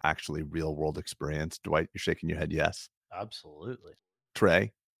guys have actually real world experience. Dwight, you're shaking your head. Yes. Absolutely.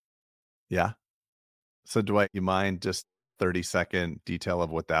 Trey. Yeah. So Dwight, you mind just 30-second detail of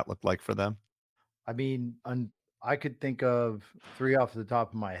what that looked like for them? I mean, I could think of 3 off the top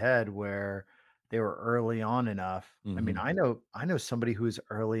of my head where they were early on enough. I mean, I know somebody who was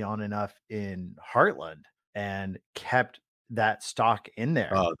early on enough in Heartland and kept that stock in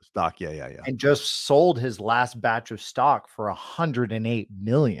there. Oh, the stock. Yeah. And just sold his last batch of stock for 108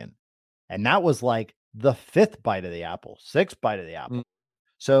 million. And that was like the 5th bite of the apple, 6th bite of the apple.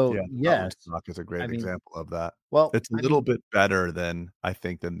 So yes, stock is a great example of that. Well, it's a little bit better than I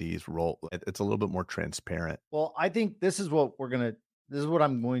think than these it's a little bit more transparent. Well, I think this is what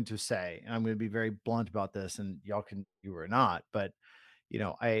I'm going to say, and I'm going to be very blunt about this, and y'all can you or not, but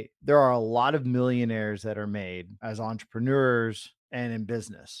there are a lot of millionaires that are made as entrepreneurs and in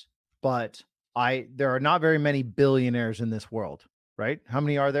business, but there are not very many billionaires in this world, right? How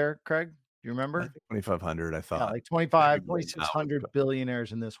many are there, Craig? Do you remember? 2,500, I thought. Yeah, like 2,600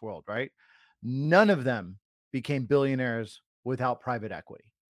 billionaires in this world, right? None of them became billionaires without private equity.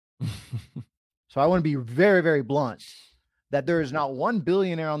 So I want to be very, very blunt that there is not one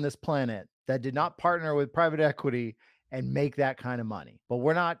billionaire on this planet that did not partner with private equity and make that kind of money. But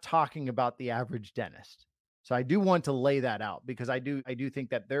we're not talking about the average dentist. So I do want to lay that out because I do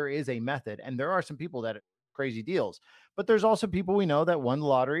think that there is a method, and there are some people that are crazy deals, but there's also people we know that won the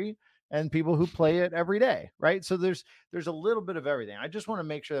lottery and people who play it every day, right? So there's a little bit of everything. I just want to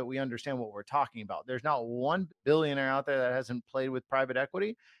make sure that we understand what we're talking about. There's not one billionaire out there that hasn't played with private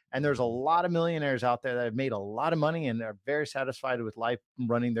equity, and there's a lot of millionaires out there that have made a lot of money and are very satisfied with life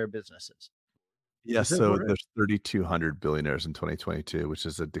running their businesses. Yeah, This is so what it is. there's 3,200 billionaires in 2022, which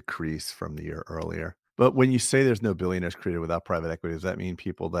is a decrease from the year earlier. But when you say there's no billionaires created without private equity, does that mean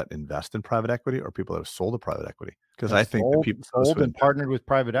people that invest in private equity or people that have sold to private equity? Because I think that people sold and partnered with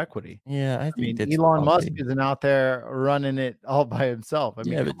private equity. Yeah, I I think mean, that's Elon Musk probably, isn't out there running it all by himself. I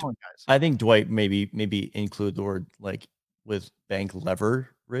mean, Yeah, come but on, guys. I think Dwight maybe include the word like with bank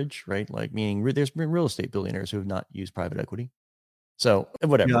leverage, right? Like meaning there's been real estate billionaires who have not used private equity. So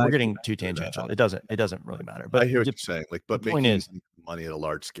whatever, Yeah, I we're can getting too agree with that. tangential. It doesn't really matter. I But hear what the, you're saying. Like, the but point making is, money at a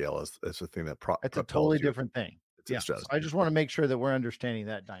large scale is the thing that It's a propels totally you. different thing. It's a Yeah. So strategy. I just want to make sure that we're understanding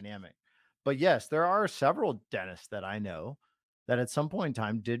that dynamic. But yes, there are several dentists that I know that at some point in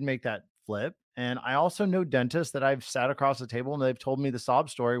time did make that flip. And I also know dentists that I've sat across the table and they've told me the sob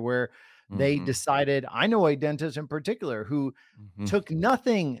story where they Mhm. decided, I know a dentist in particular who Mhm. took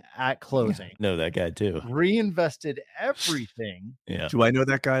nothing at closing, know that guy too. reinvested everything, Yeah, Do I know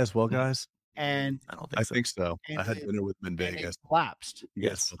that guy as well, guys? and I don't I think so. think so. I and had it- dinner with him in and it Vegas. collapsed. You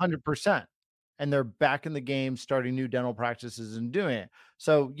guys Yes. both- 100%. And they're back in the game, starting new dental practices and doing it.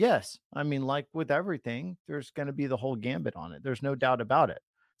 So, yes, I mean, like with everything, there's going to be the whole gambit on it. There's no doubt about it.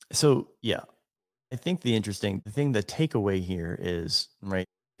 So yeah, I think the takeaway here is right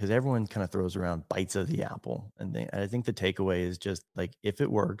because everyone kind of throws around bites of the apple, and I think the takeaway is just like if it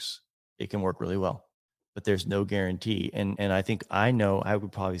works, it can work really well, but there's no guarantee. And I think I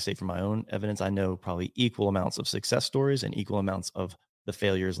would probably say from my own evidence, I know probably equal amounts of success stories and equal amounts of the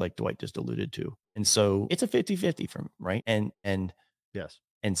failures like Dwight just alluded to. And so it's a 50-50 from right. And Yes.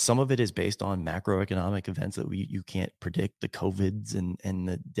 and some of it is based on macroeconomic events that you can't predict, the COVIDs and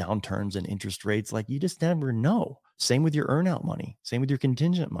the downturns and interest rates. Like you just never know. Same with your earnout money. Same with your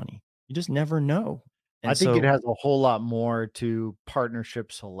contingent money. You just never know. And I think it so, has a whole lot more to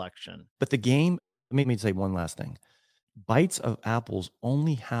partnership selection. but the game. Let me say one last thing. Bites of apples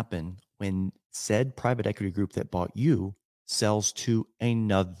only happen when said private equity group that bought you sells to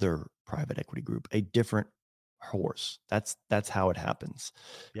another private equity group, a different horse. That's how it happens.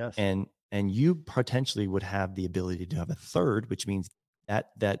 Yes. And you potentially would have the ability to have a third, which means that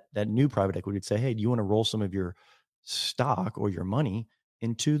new private equity would say, hey, do you want to roll some of your stock or your money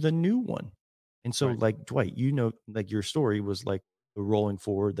into the new one? And so Right. like Dwight, like your story was like the rolling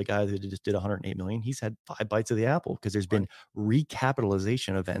forward, the guy that just did 108 million, he's had 5 bites of the apple because there's been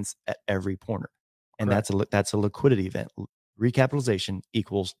recapitalization events at every corner. And Correct. that's a liquidity event. Recapitalization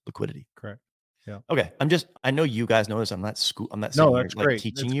equals liquidity. Correct. Yeah. Okay. I know you guys know this. I'm not sitting No, here that's like great.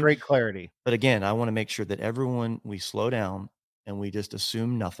 teaching That's you. great clarity. But again, I want to make sure that we slow down and we just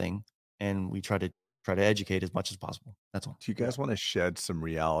assume nothing and we try to educate as much as possible. That's all. Do you guys want to shed some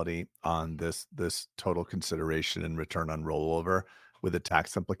reality on this total consideration and return on rollover with the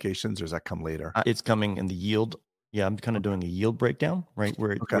tax implications, or does that come later? It's coming in the yield. Yeah, I'm kind of doing a yield breakdown, right?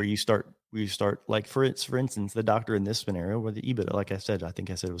 Where you start like for instance, the doctor in this scenario where the EBITDA, like I said, I think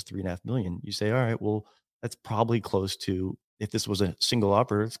I said it was 3.5 million. You say, all right, well, that's probably close to, if this was a single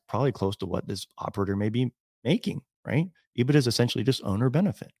operator, it's probably close to what this operator may be making, right? EBITDA is essentially just owner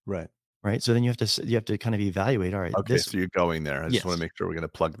benefit. Right. Right. So then you have to kind of evaluate, all right. Okay, so you're going there. I just want Yes. to make sure we're going to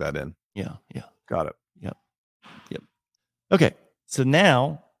plug that in. Yeah. Yeah. Got it. Yep. Okay. So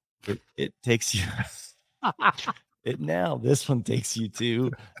now it takes you this one takes you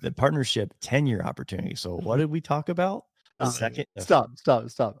to the partnership 10-year opportunity. So what did we talk about? Stop.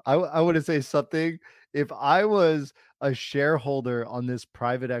 I want to say something. If I was a shareholder on this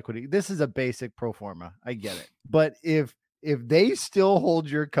private equity, this is a basic pro forma. I get it. But if they still hold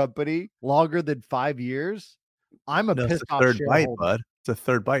your company longer than 5 years, I'm a No, it's pissed a off third bite, shareholder. bud. It's a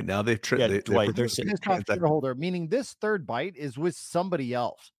third bite. Now they've Dwight, they're proposed sitting- Pissed off shareholder, meaning this third bite is with somebody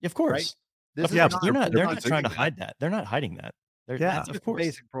else. Of course. This Of is course. not They're not not trying to doing hide that. They're not hiding that. Yeah. Of course.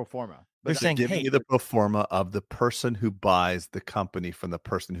 basic pro forma. They're saying, giving hey, you the pro forma of the person who buys the company from the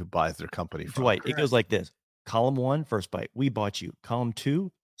person who buys their company from. Dwight, it goes like this. Column 1, first bite, we bought you. Column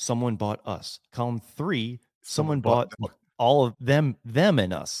 2, someone bought us. Column 3, someone bought all of them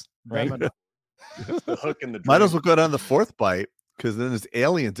and us. Right? The hook and the Might as drink. well go down the fourth bite, because then there's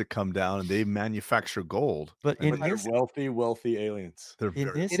aliens that come down and they manufacture gold. But in They're this wealthy aliens. They're in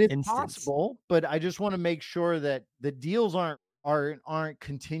very this It is instance, possible, but I just want to make sure that the deals aren't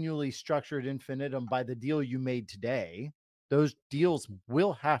continually structured infinitum by the deal you made today. Those deals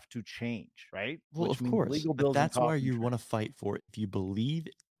will have to change, right? well, Which of means course, legal but bills and that's why costs you and want to fight for it. If you believe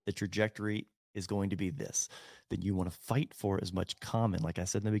the trajectory is going to be this, then you want to fight for as much common, like I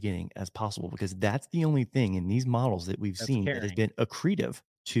said in the beginning, as possible, because that's the only thing in these models that we've That's seen that has carrying. been accretive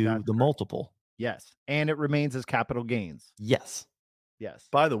to That's the correct. multiple. Yes. And it remains as capital gains. Yes. Yes.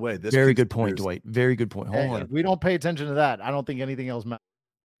 By the way, this Very good point, considers Dwight. Very good point. Hold And on. if we don't pay attention to that, I don't think anything else matters.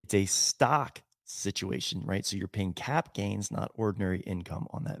 It's a stock situation, right? So you're paying cap gains, not ordinary income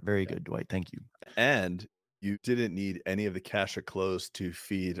on that. Very good, Dwight. Thank you. and you didn't need any of the cash at close to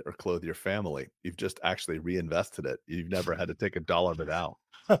feed or clothe your family. You've just actually reinvested it. You've never had to take a dollar of it out.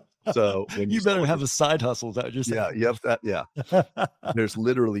 So when You saw better what have this- a side hustle. Is that what you're yeah, saying? you have that. Yeah, there's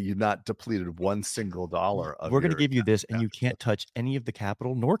literally you not depleted one single dollar of. We're going to your give you this, and you capital. can't touch any of the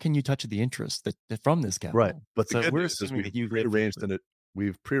capital, nor can you touch the interest that from this capital. Right. But the so good we're news is assuming we've that you live prearranged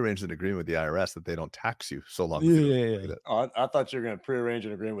we've prearranged an agreement with the IRS that they don't tax you so long as Yeah, you don't yeah, deplete yeah. it. Oh, I thought you were going to prearrange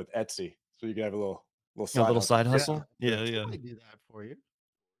an agreement with Etsy so you could have a little A side little hustle. side hustle. Yeah, They'll yeah. totally do that for you.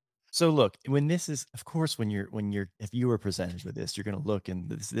 So look, when this is, of course, when you're, if you were presented with this, you're going to look and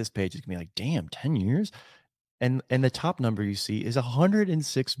this page is going to be like, damn, 10 years. And the top number you see is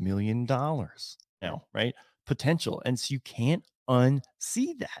 $106 million now, right? Potential. And so you can't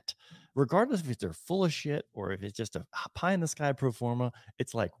unsee that. Regardless if they're full of shit or if it's just a pie in the sky pro forma,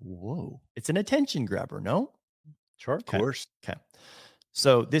 it's like, whoa, it's an attention grabber, no? Sure. Of course. Okay.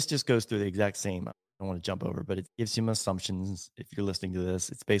 So this just goes through the exact same. I don't want to jump over, but it gives you some assumptions. If you're listening to this,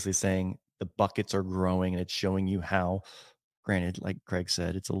 it's basically saying the buckets are growing and it's showing you how. Granted, like Craig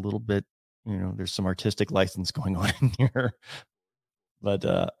said, it's a little bit, there's some artistic license going on in here. But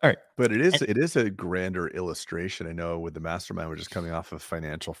all right. But it is a grander illustration. I know with the mastermind, we're just coming off of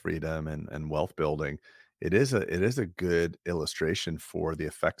financial freedom and wealth building. It is a good illustration for the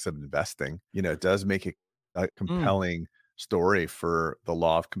effects of investing. It does make a compelling story for the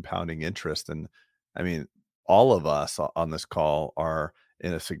law of compounding interest. And I mean, all of us on this call are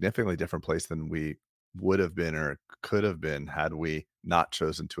in a significantly different place than we would have been or could have been had we not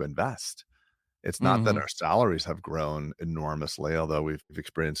chosen to invest. It's not that our salaries have grown enormously, although we've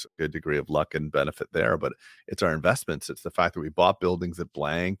experienced a good degree of luck and benefit there, but it's our investments. It's the fact that we bought buildings at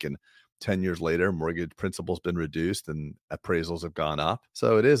blank and 10 years later, mortgage principal's been reduced and appraisals have gone up.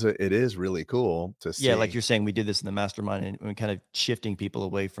 So it is really cool to see. Yeah, like you're saying, we did this in the mastermind and we're kind of shifting people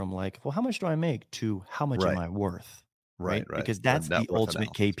away from like, well, how much do I make to how much am Right. I worth? Right. Because Our that's net the worth ultimate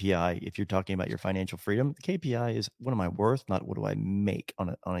analysis. KPI. If you're talking about your financial freedom, the KPI is what am I worth, not what do I make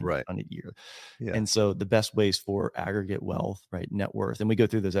on Right. a year. Yeah. And so the best ways for aggregate wealth, right, net worth, and we go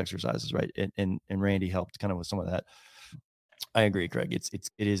through those exercises, right, and Randy helped kind of with some of that. I agree, Craig.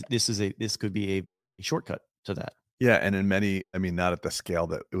 This could be a shortcut to that. Yeah, and in many, I mean, not at the scale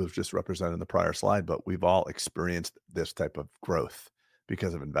that it was just represented in the prior slide, but we've all experienced this type of growth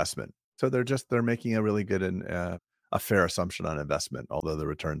because of investment. So they're making a really good and a fair assumption on investment, although the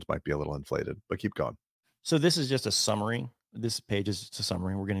returns might be a little inflated. But keep going. So this is just a summary. This page is just a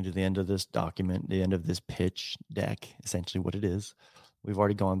summary. We're getting to the end of this document, the end of this pitch deck, essentially what it is. We've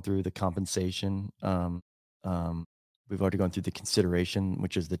already gone through the compensation. We've already gone through the consideration,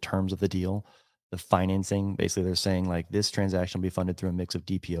 which is the terms of the deal. The financing, basically they're saying like this transaction will be funded through a mix of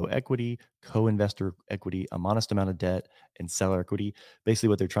DPO equity, co-investor equity, a modest amount of debt, and seller equity. Basically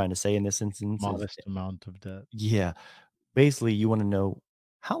what they're trying to say in this instance Modest amount of debt. yeah, basically you want to know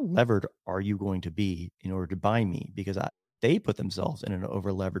how levered are you going to be in order to buy me? Because they put themselves in an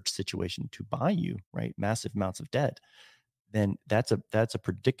over leveraged situation to buy you, right? Massive amounts of debt. Then that's a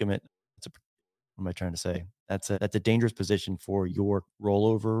predicament. What am I trying to say? That's a dangerous position for your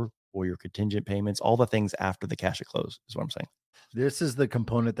rollover or your contingent payments, all the things after the cash at close is what I'm saying. This is the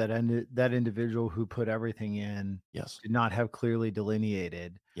component that individual who put everything in Yes. did not have clearly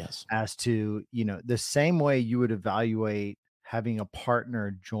delineated Yes. as to, the same way you would evaluate having a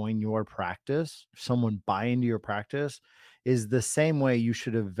partner join your practice, someone buy into your practice, is the same way you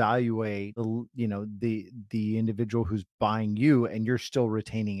should evaluate the individual who's buying you and you're still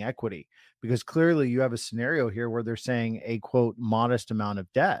retaining equity, because clearly you have a scenario here where they're saying a quote modest amount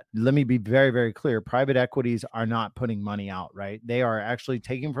of debt. Let me be very, very clear. Private equities are not putting money out, right? They are actually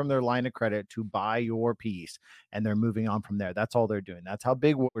taking from their line of credit to buy your piece and they're moving on from there. That's all they're doing. That's how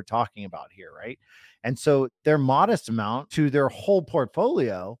big what we're talking about here, right? And so their modest amount to their whole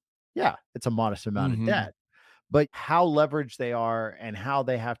portfolio, yeah, it's a modest amount of debt. But how leveraged they are and how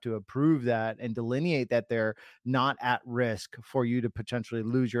they have to approve that and delineate that they're not at risk for you to potentially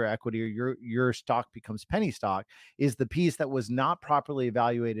lose your equity or your stock becomes penny stock is the piece that was not properly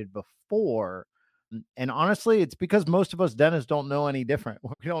evaluated before. And honestly, it's because most of us dentists don't know any different.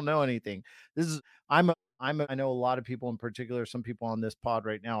 We don't know anything. I know a lot of people, in particular, some people on this pod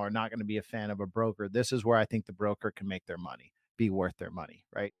right now are not going to be a fan of a broker. This is where I think the broker can make their money, be worth their money,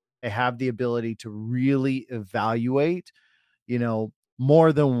 right? They have the ability to really evaluate,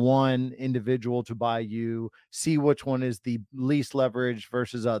 more than one individual to buy you, see which one is the least leverage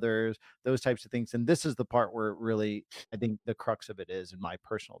versus others, those types of things. And this is the part where it really, I think the crux of it is, in my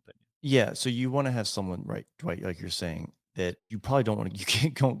personal opinion. Yeah. So you want to have someone, right, Dwight, like you're saying, that you probably don't want to, you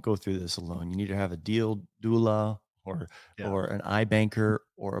can't go through this alone. You need to have a deal doula or an iBanker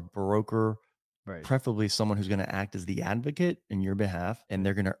or a broker, Right. preferably someone who's going to act as the advocate in your behalf. And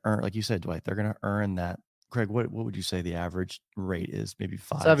they're going to earn, like you said, Dwight, they're going to earn that. Craig, what would you say the average rate is? Maybe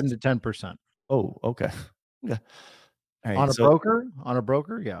 7 to 10%. Oh, okay. Okay. All right. On a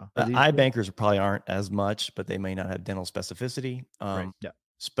broker, yeah. iBankers probably aren't as much, but they may not have dental specificity. Right. Yeah.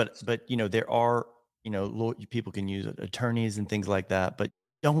 But there are, people can use attorneys and things like that, but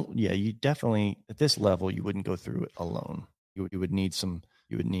you definitely, at this level, you wouldn't go through it alone. You would need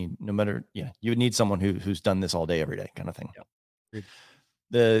you would need someone who's done this all day, every day kind of thing. Yep.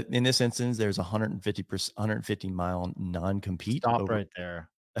 In this instance, there's 150 mile non-compete. Stop right there.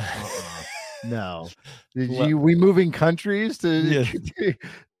 No. We moving countries to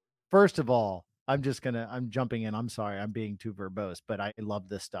First of all, I'm jumping in. I'm sorry. I'm being too verbose, but I love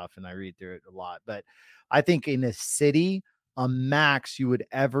this stuff and I read through it a lot. But I think in a city, a max you would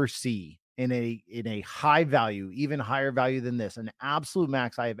ever see in a high value, even higher value than this, an absolute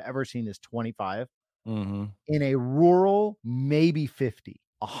max I have ever seen is 25. Mm-hmm. In a rural, maybe 50.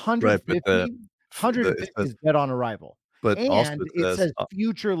 150, right, 150 is dead on arrival. But and also it says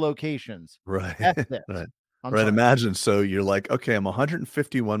future locations. Right. F this. Right. Sorry. Imagine, so you're like, okay, I'm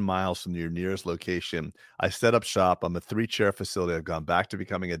 151 miles from your nearest location. I set up shop. I'm a 3-chair facility. I've gone back to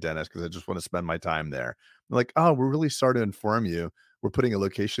becoming a dentist because I just want to spend my time there. I'm like, oh, we're really sorry to inform you. We're putting a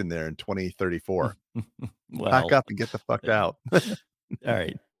location there in 2034. Pack up and get the fuck out. All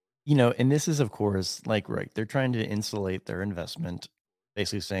right. And this is, of course, like, right, they're trying to insulate their investment,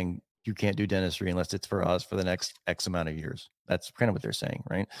 basically saying you can't do dentistry unless it's for us for the next X amount of years. That's kind of what they're saying,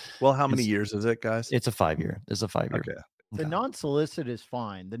 right? Well, how many years is it, guys? It's a 5-year. It's a 5-year. Okay. The non-solicit is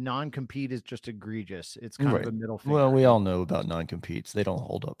fine. The non-compete is just egregious. It's kind of a middle finger. Well, we all know about non-competes. They don't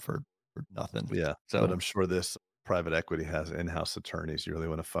hold up for nothing. Yeah. So, but I'm sure this private equity has in-house attorneys. You really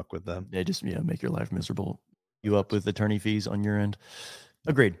want to fuck with them? They just make your life miserable. You up with attorney fees on your end.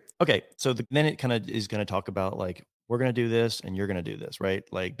 Agreed. Okay. So then it kind of is going to talk about, like, we're going to do this and you're going to do this, right?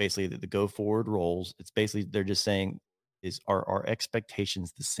 Like, basically the go forward roles. It's basically, they're just saying, are our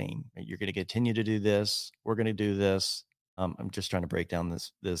expectations the same? Right? You're going to continue to do this. We're going to do this. I'm just trying to break down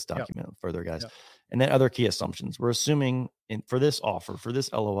this document further, guys. Yep. And then other key assumptions. We're assuming for this offer, for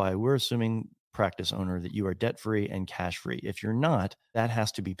this LOI, we're assuming, practice owner, that you are debt free and cash free. If you're not, that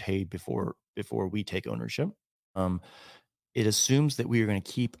has to be paid before we take ownership. It assumes that we are going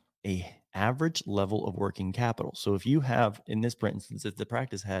to keep a average level of working capital. So if you have, in this, for instance, if the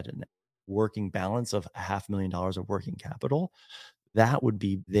practice had a working balance of $500,000 of working capital, that would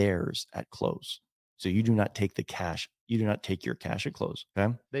be theirs at close. So you do not take the cash. You do not take your cash at close.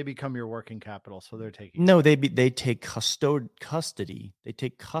 Okay. They become your working capital. So they're taking. No, they take custody. They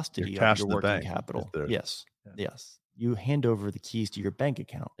take custody of your working capital. Yes. Yeah. Yes. You hand over the keys to your bank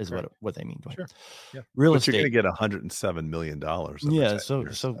account is what they mean. Sure. Yeah. Real estate. You're going to get $107 million. Yeah. So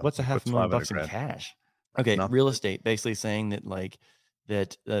what's $500,000 in cash? Okay. Nothing. Real estate, basically saying that, like,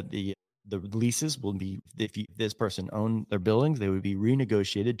 that the leases will be, if this person owned their buildings, they would be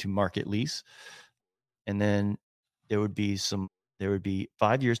renegotiated to market lease. And then there would be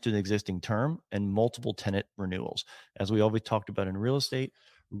 5 years to the existing term and multiple tenant renewals. As we always talked about in real estate,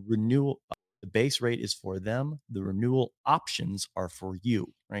 renewal, the base rate is for them. The renewal options are for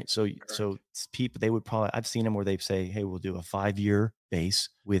you, right? So people, they would probably, I've seen them where they say, hey, we'll do a 5-year base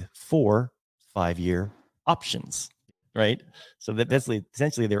with 4 5-year options, right? So that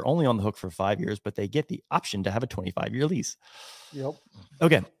essentially they're only on the hook for 5 years, but they get the option to have a 25-year lease. Yep.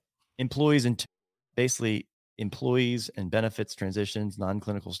 Okay. Employees and benefits transitions,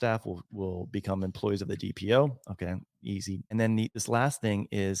 non-clinical staff will become employees of the DPO. Okay, easy. And then this last thing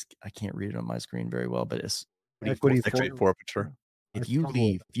is, I can't read it on my screen very well, but it's equity forfeiture. If you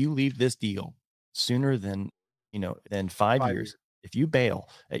leave this deal sooner than 5 years, if you bail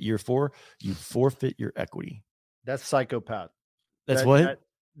at year 4, you forfeit your equity. That's psychopath.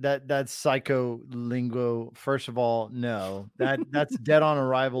 That's psycho lingo. First of all, no, that's dead on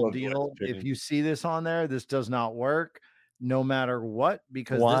arrival deal. If you see this on there, this does not work, no matter what.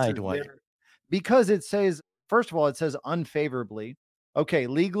 Because why, Dwight? Because it says, first of all, it says unfavorably. Okay,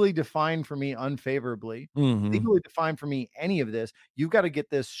 legally defined for me unfavorably. Mm-hmm. Legally defined for me any of this. You've got to get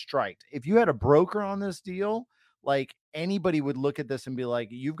this striked. If you had a broker on this deal, like, anybody would look at this and be like,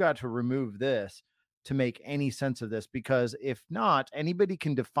 you've got to remove this. to make any sense of this, because if not, anybody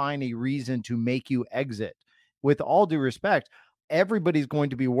can define a reason to make you exit. With all due respect, everybody's going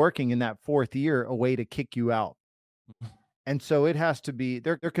to be working in that 4th year a way to kick you out. And so it has to be,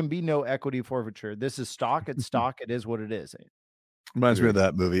 there can be no equity forfeiture. This is stock. It's stock. It is what it is. Reminds me of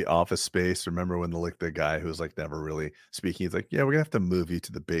that movie Office Space. Remember when the guy who's like never really speaking, he's like, yeah, we're gonna have to move you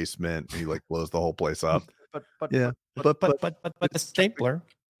to the basement, and he like blows the whole place up. But the stapler.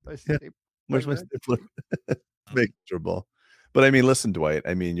 Yeah. Where's my stapler? Make miserable. But I mean, listen, Dwight,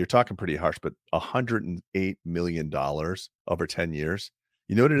 I mean, you're talking pretty harsh, but $108 million over 10 years.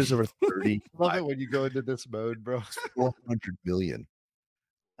 You know what it is over 30? Love it when you go into this mode, bro. 400 million.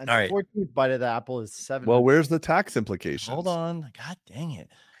 And All the right. 14th bite of the apple is 7. Well, where's the tax implications? Hold on. God dang it.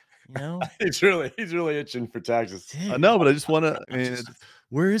 You know, he's really itching for taxes. Dude, I know, but I just want to. I mean,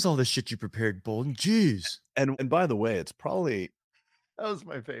 where is all this shit you prepared, Bolden? Jeez. And by the way, it's probably That was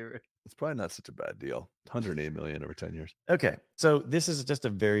my favorite. It's probably not such a bad deal. 108 million over 10 years. Okay, so this is just a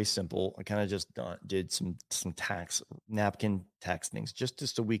very simple. I kind of just did some tax napkin tax things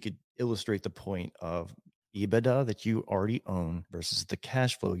just so we could illustrate the point of EBITDA that you already own versus the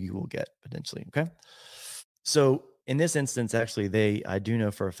cash flow you will get potentially. Okay, so in this instance, actually, I do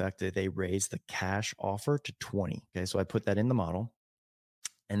know for a fact that they raised the cash offer to 20. Okay, so I put that in the model,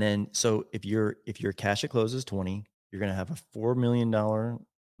 and then so if your cash at close is 20, you're going to have a $4 million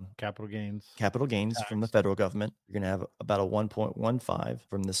capital gains tax from the federal government. You're going to have about a 1.15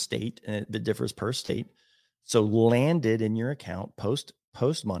 from the state, and it differs per state. So landed in your account post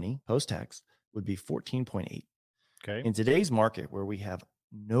tax would be 14.8. Okay. In today's market, where we have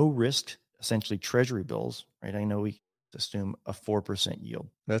no risk, essentially treasury bills, right? I know we assume a 4% yield.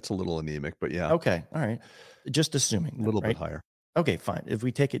 That's a little anemic, but yeah. Okay. All right. Just assuming a little bit higher. Okay, fine. If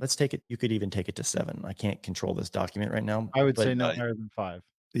we take it, let's take it. You could even take it to 7. I can't control this document right now. I would say no higher than 5.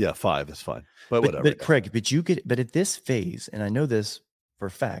 Yeah, 5 is fine. But whatever. But Craig, but at this phase, and I know this for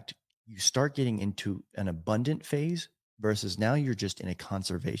a fact, you start getting into an abundant phase versus now you're just in a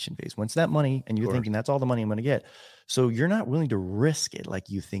conservation phase. Once that money, and you're thinking that's all the money I'm going to get. So you're not willing to risk it like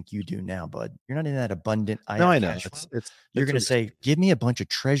you think you do now, bud. You're not in that abundant. No, I know. You're going to say, give me a bunch of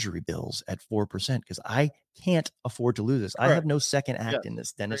treasury bills at 4% because I can't afford to lose this. Correct. I have no second act in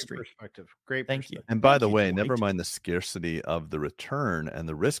this dentistry. Great perspective. Great. Thank you. And by the way, never mind the scarcity of the return and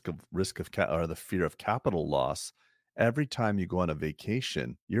the risk of or the fear of capital loss. Every time you go on a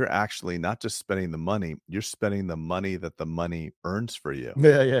vacation, you're actually not just spending the money, you're spending the money that the money earns for you.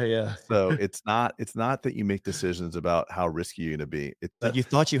 Yeah. So it's not that you make decisions about how risky you're going to be. But you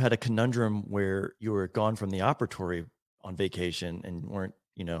thought you had a conundrum where you were gone from the operatory on vacation and weren't,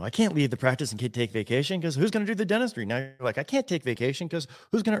 I can't leave the practice and take vacation because who's going to do the dentistry? Now you're like, I can't take vacation because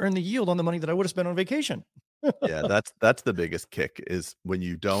who's going to earn the yield on the money that I would have spent on vacation? Yeah, that's the biggest kick is when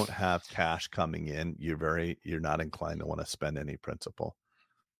you don't have cash coming in, you're not inclined to want to spend any principal.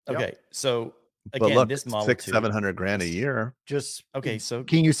 Okay, so again, but look, this model $600,000-700,000 a year. Just okay. So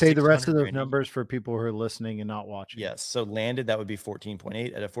can you say the rest of those numbers for people who are listening and not watching? Yes. So landed, that would be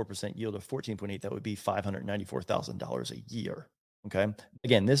 14.8 at a 4% yield of 14.8. That would be $594,000 a year. Okay.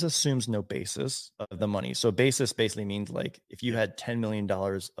 Again, this assumes no basis of the money. So basis basically means like if you had $10 million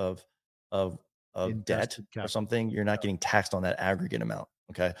of debt or something, you're not getting taxed on that aggregate amount.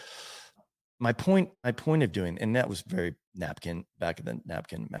 Okay. My point of doing, and that was very back of the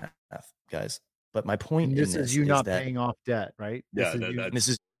napkin math, guys. But my point this is you not paying off debt, right? Yeah.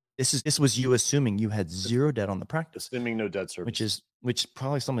 This was you assuming you had zero debt on the practice. Assuming no debt service. Which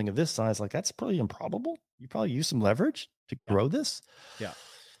probably something of this size, like that's probably improbable. You probably use some leverage to grow this. Yeah.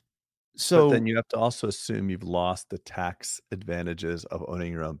 So but then you have to also assume you've lost the tax advantages of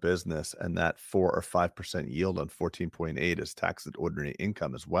owning your own business, and that 4 or 5% yield on 14.8 is taxed at ordinary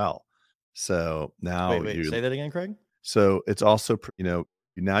income as well. So now wait, say that again, Craig. So it's also,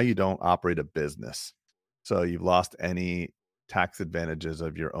 now you don't operate a business. So you've lost any tax advantages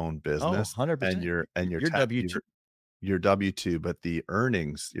of your own business. 100%. And your W2. Your W2, but the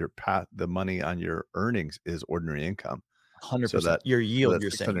earnings, the money on your earnings is ordinary income. 100%. So your yield,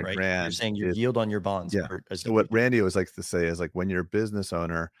 you're saying, right? You're saying your yield on your bonds. Yeah. So what Randy always likes to say is like when you're a business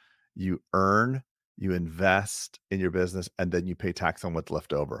owner, you earn, you invest in your business, and then you pay tax on what's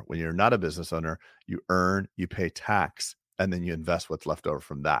left over. When you're not a business owner, you earn, you pay tax, and then you invest what's left over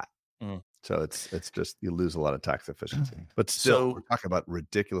from that. So it's just you lose a lot of tax efficiency. But still, we're talking about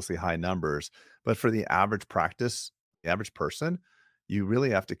ridiculously high numbers. But for the average practice, the average person, you really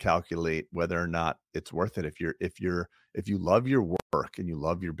have to calculate whether or not it's worth it. If you love your work and you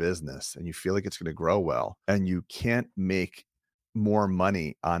love your business and you feel like it's going to grow well, and you can't make more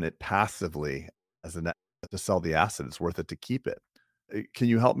money on it passively as to sell the asset, it's worth it to keep it. Can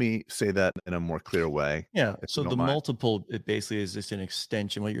you help me say that in a more clear way? Yeah. If you So don't the mind. multiple, it basically is just an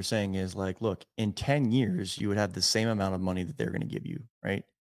extension. What you're saying is like, look, in 10 years, you would have the same amount of money that they're going to give you, right?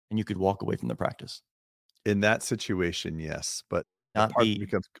 And you could walk away from the practice. In that situation, yes. But the Not part be, that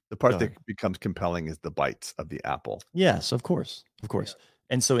go ahead. becomes compelling is the bites of the apple. Yes, of course. Of course.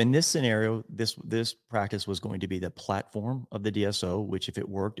 And so in this scenario, this practice was going to be the platform of the DSO, which if it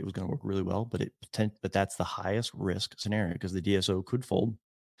worked, it was going to work really well. But that's the highest risk scenario because the DSO could fold.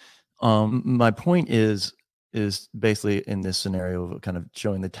 My point is basically in this scenario of kind of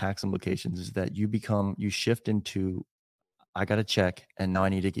showing the tax implications is that you shift into, I got a check and now I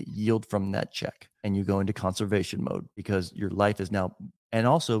need to get yield from that check, and you go into conservation mode because your life is now, and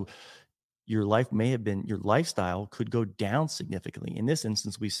also your lifestyle could go down significantly. In this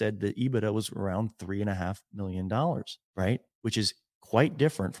instance, we said the EBITDA was around $3.5 million, right? Which is quite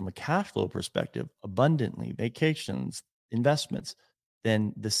different from a cash flow perspective, abundantly, vacations, investments,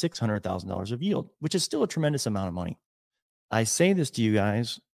 than the $600,000 of yield, which is still a tremendous amount of money. I say this to you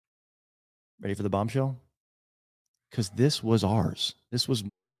guys, ready for the bombshell? Because this was ours. This was an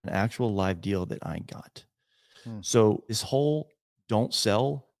actual live deal that I got. So this whole don't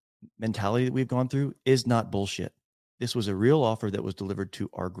sell mentality that we've gone through is not bullshit. This was a real offer that was delivered to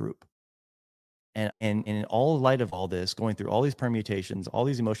our group. And in all light of all this, going through all these permutations, all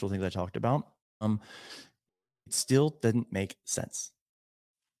these emotional things I talked about, it still didn't make sense.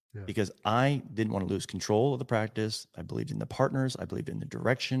 Yeah. Because I didn't want to lose control of the practice. I believed in the partners. I believed in the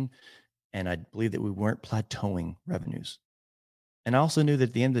direction. And I believed that we weren't plateauing revenues. And I also knew that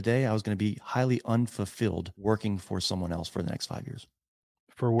at the end of the day, I was going to be highly unfulfilled working for someone else for the next 5 years.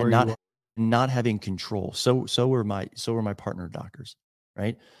 For where and not having control. So were my partner doctors,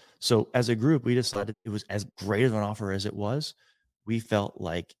 right? So as a group, we decided it was as great of an offer as it was. We felt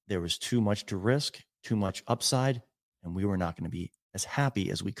like there was too much to risk, too much upside, and we were not going to be as happy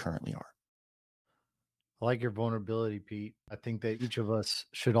as we currently are. I like your vulnerability, Pete. I think that each of us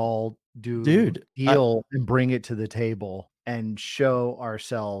should all do deal and bring it to the table and show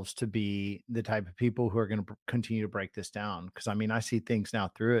ourselves to be the type of people who are going to continue to break this down. Because I mean, I see things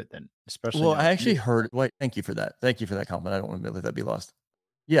now through it. Then, especially. Well, I actually heard. Wait, thank you for that. Thank you for that compliment. I don't want to let that be lost.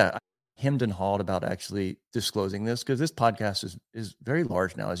 Yeah, I hemmed and hawed about actually disclosing this because this podcast is very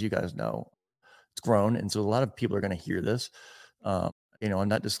large now, as you guys know. It's grown, and so a lot of people are going to hear this. I'm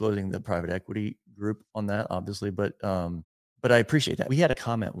not disclosing the private equity group on that, obviously, but I appreciate that. We had a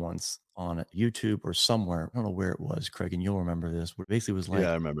comment once on YouTube or somewhere. I don't know where it was, Craig, and you'll remember this. Where it basically was like,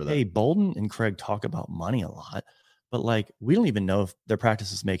 yeah, I remember that. Hey, Bolden and Craig talk about money a lot, but like we don't even know if their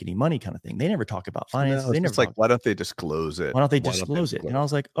practices make any money, kind of thing. They never talk about finances. No, it's like, why don't they disclose it? Why don't they disclose it? And I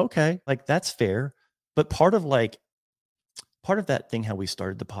was like, okay, like that's fair. But part of that thing, how we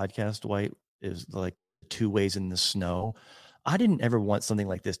started the podcast, Dwight, is like 2 ways in the snow. I didn't ever want something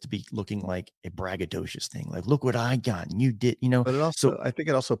like this to be looking like a braggadocious thing. Like, look what I got and you did, But it also, I think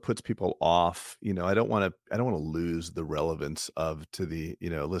it also puts people off. I don't want to lose the relevance to the,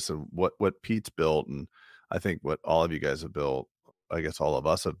 listen, what Pete's built, and I think what all of you guys have built, I guess all of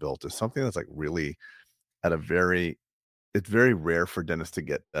us have built, is something that's like really at it's very rare for dentists to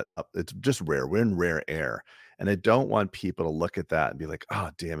get that up. It's just rare. We're in rare air. And I don't want people to look at that and be like,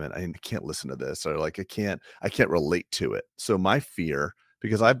 oh, damn it, I can't listen to this, or like I can't relate to it. So my fear,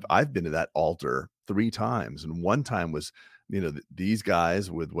 because I've been to that altar 3 times, and one time was, these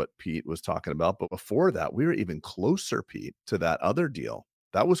guys with what Pete was talking about. But before that, we were even closer, Pete, to that other deal.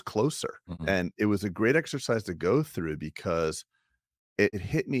 That was closer. Mm-hmm. And it was a great exercise to go through because it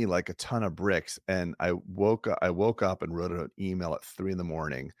hit me like a ton of bricks. And I woke up and wrote an email at 3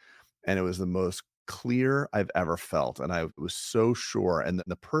 a.m. and it was the most clear I've ever felt. And I was so sure. And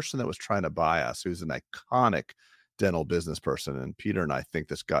the person that was trying to buy us, who's an iconic dental business person, and Peter and I think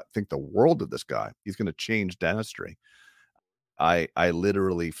the world of this guy. He's going to change dentistry. I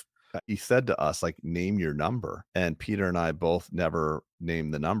literally, he said to us, like, name your number. And Peter and I both never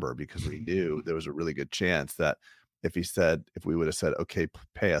named the number because we knew there was a really good chance that if we would have said, okay,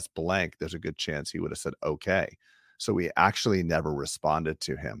 pay us blank, there's a good chance he would have said, okay. So we actually never responded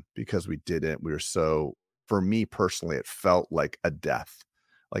to him because we were so, for me personally, it felt like a death,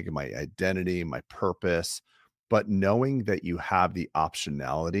 like my identity, my purpose. But knowing that you have the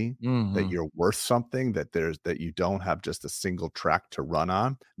optionality, mm-hmm. that you're worth something, that you don't have just a single track to run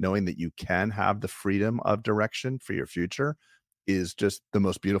on, knowing that you can have the freedom of direction for your future is just the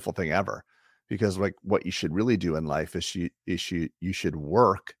most beautiful thing ever. Because like what you should really do in life is you should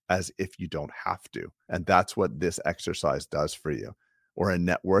work as if you don't have to. And that's what this exercise does for you. Or a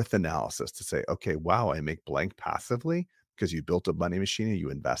net worth analysis to say, okay, wow, I make blank passively because you built a money machine and you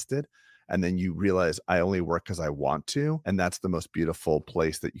invested. And then you realize I only work because I want to. And that's the most beautiful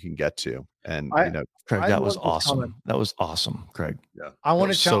place that you can get to. And, Craig, I that was love this comment. awesome. That was awesome, Craig. Yeah. I want to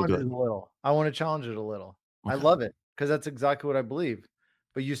was so challenge it good. a little. I want to challenge it a little. I Okay. love it because that's exactly what I believe.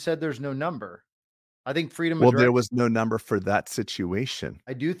 But you said there's no number. I think freedom of Well, direction. there was no number for that situation.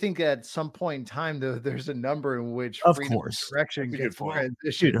 I do think at some point in time, though, there's a number in which Of freedom course. of direction That's a gets good point.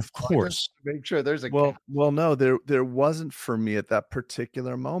 transitioned. Dude, of So I just course. make sure there's a Well, cap. no, there wasn't for me at that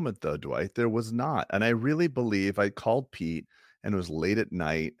particular moment, though, Dwight. There was not. And I really believe I called Pete and it was late at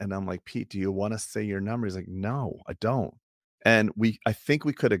night. And I'm like, Pete, do you want to say your number? He's like, no, I don't. And I think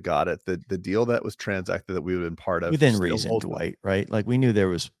we could have got it. The deal that was transacted that we would have been part of Within still reason, holds- Dwight, right? Like we knew there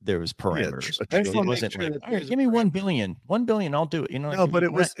was parameters. a I just It want to make wasn't sure like, that all right, there's give me 1 billion. 1 billion, I'll do it. You know, No, but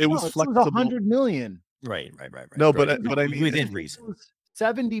it was flexible. 100 million. right. No, right. but I mean, within It reason. was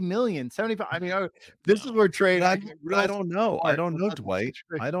 70 million, 75. I mean, this is where trade. I don't know. I don't know, about the Dwight.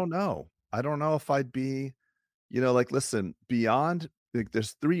 situation. I don't know. I don't know if I'd be, like, listen, beyond, like,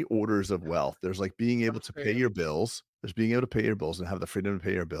 there's 3 orders of wealth. There's like being able to pay your bills. There's being able to pay your bills and have the freedom to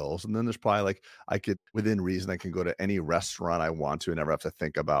pay your bills. And then there's probably like, I could, within reason, I can go to any restaurant I want to and never have to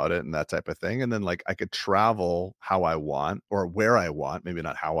think about it and that type of thing. And then like I could travel how I want or where I want, maybe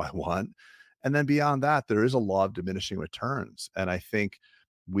not how I want. And then beyond that, there is a law of diminishing returns. And I think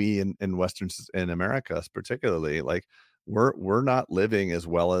we in America, particularly, like we're not living as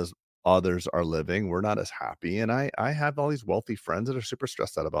well as others are living. We're not as happy. And I have all these wealthy friends that are super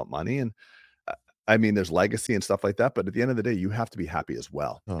stressed out about money. And I mean, there's legacy and stuff like that, but at the end of the day, you have to be happy as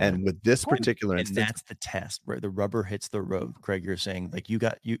well. Oh, and with this particular and instance, that's the test where the rubber hits the road. Craig, you're saying like you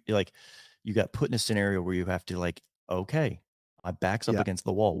got put in a scenario where you have to like, okay, my back's up against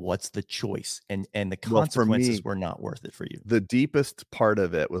the wall. What's the choice? And the Well, for consequences me, were not worth it for you. the deepest part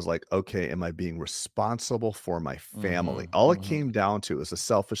of it was like, okay, am I being responsible for my family? All it came down to is a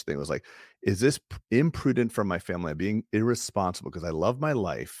selfish thing. It was like, is this imprudent from my family? I'm being irresponsible because I love my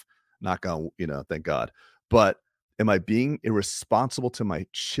life. Not gonna, thank God. But am I being irresponsible to my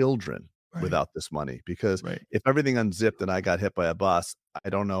children without this money? Because if everything unzipped and I got hit by a bus, I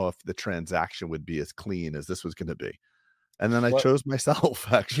don't know if the transaction would be as clean as this was going to be. And then I chose myself,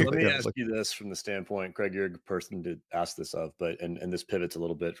 actually. Let me ask you this from the standpoint, Craig, you're a good person to ask this of, but and this pivots a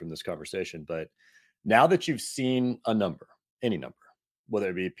little bit from this conversation. But now that you've seen a number, any number,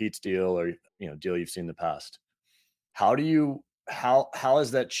 whether it be Pete's deal or deal you've seen in the past, how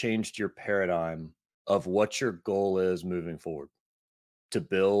has that changed your paradigm of what your goal is moving forward? To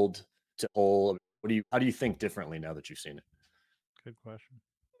build, to hold? How do you think differently now that you've seen it? Good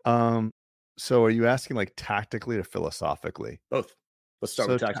question. So are you asking like tactically or philosophically? Both. Let's start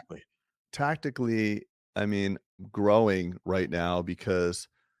with tactically. Tactically, I mean, growing right now because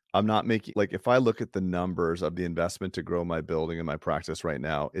I'm not making, like, if I look at the numbers of the investment to grow my building and my practice right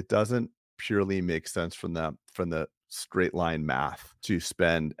now, it doesn't purely make sense from the straight line math to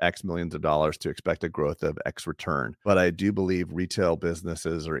spend X millions of dollars to expect a growth of X return. But I do believe retail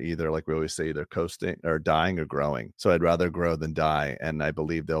businesses are either, like we always say, either coasting or dying or growing. So I'd rather grow than die. And I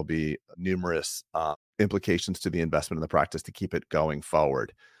believe there'll be numerous implications to the investment in the practice to keep it going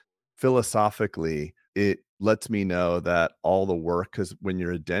forward. Philosophically, it lets me know that all the work, because when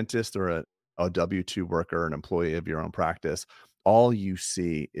you're a dentist or a W-2 worker, an employee of your own practice, all you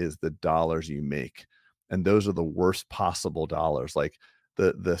see is the dollars you make. And those are the worst possible dollars. Like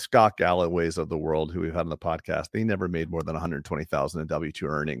the Scott Galloways of the world who we've had on the podcast, they never made more than 120,000 in W-2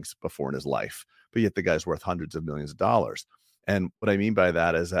 earnings before in his life, but yet the guy's worth hundreds of millions of dollars. And what I mean by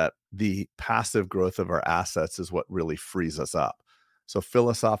that is that the passive growth of our assets is what really frees us up. So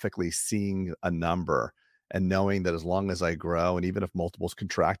philosophically, seeing a number and knowing that as long as I grow, and even if multiples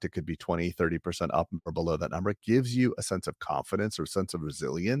contract, it could be 20, 30% up or below that number, it gives you a sense of confidence or a sense of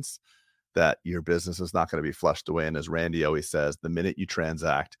resilience that your business is not going to be flushed away. And as Randy always says, the minute you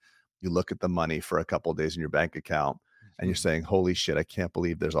transact, you look at the money for a couple of days in your bank account and you're saying, holy shit, I can't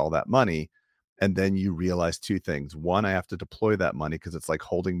believe there's all that money. And then you realize 2 things. 1, I have to deploy that money because it's like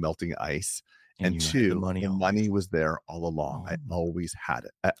holding melting ice. And 2, the money was there all along. I always had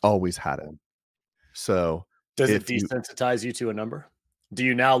it. So does it desensitize you to a number? Do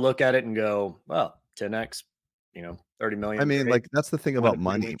you now look at it and go, well, 10x, 30 million? I mean, like, that's the thing about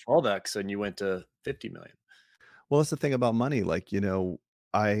money. 12x and you went to 50 million. Well, that's the thing about money. Like,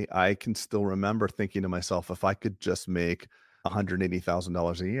 I can still remember thinking to myself, if I could just make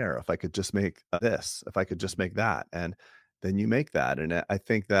 $180,000 a year, if I could just make this, if I could just make that, and then you make that. And I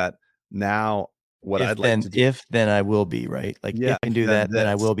think that now what I'd like to do. If then I will be, right? Like if Yeah, I can do then that, then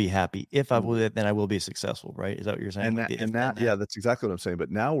I this. will be happy. If I will, then I will be successful, right? Is that what you're saying? And Like that, the if and then that, yeah, that's exactly what I'm saying.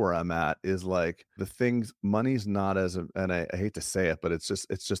 But now where I'm at is like the things, money's not as, and I hate to say it, but it's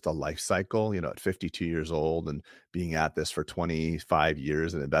just a life cycle, at 52 years old and being at this for 25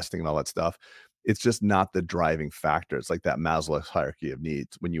 years and investing and all that stuff. It's just not the driving factor. It's like that Maslow's hierarchy of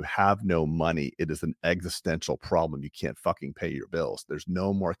needs. When you have no money, it is an existential problem. You can't fucking pay your bills. There's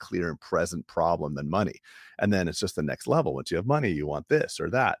no more clear and present problem than money. And then it's just the next level. Once you have money, you want this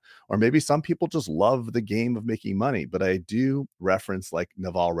or that. Or maybe some people just love the game of making money. But I do reference like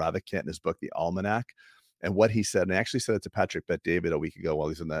Naval Ravikant in his book, The Almanac, and what he said. And I actually said it to Patrick Bet David a week ago while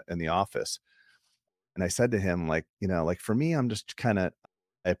he's in the office. And I said to him, like, like for me, I'm just kind of,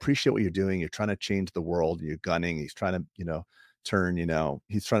 I appreciate what you're doing. You're trying to change the world and you're gunning. He's trying to, turn,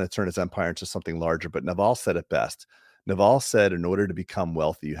 he's trying to turn his empire into something larger. But Naval said it best. Naval said, in order to become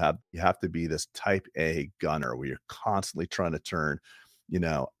wealthy, you have to be this type A gunner where you're constantly trying to turn,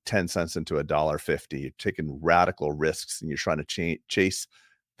 10 cents into $1.50. You're taking radical risks and you're trying to chase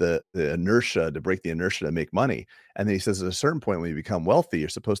the inertia, to break the inertia to make money. And then he says, at a certain point when you become wealthy, you're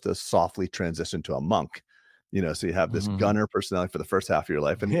supposed to softly transition to a monk. So you have this gunner personality for the first half of your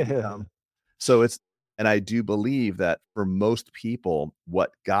life. And so and I do believe that for most people,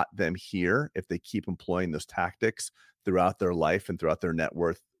 what got them here, if they keep employing those tactics throughout their life and throughout their net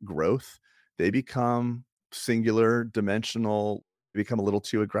worth growth, they become singular, dimensional, become a little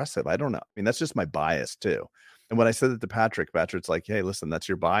too aggressive. I don't know. I mean, that's just my bias too. And when I said that to Patrick's like, hey, listen, that's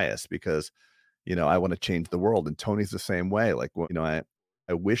your bias because, I want to change the world. And Tony's the same way. Like,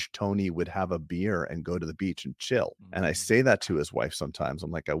 I wish Tony would have a beer and go to the beach and chill. And I say that to his wife sometimes.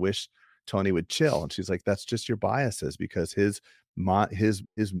 I'm like, I wish Tony would chill. And she's like, that's just your biases, because his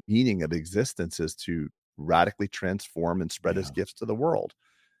meaning of existence is to radically transform and spread his gifts to the world.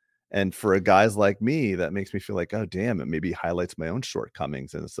 And for guys like me, that makes me feel like, oh, damn, it maybe highlights my own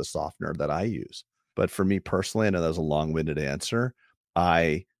shortcomings. And it's the softener that I use. But for me personally, I know that was a long-winded answer.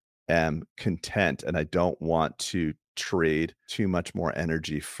 I am content and I don't want to trade too much more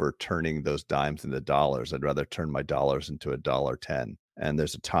energy for turning those dimes into dollars. I'd rather turn my dollars into $1.10. And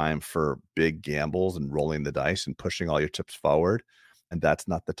there's a time for big gambles and rolling the dice and pushing all your chips forward. And that's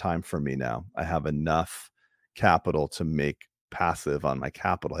not the time for me now. I have enough capital to make passive on my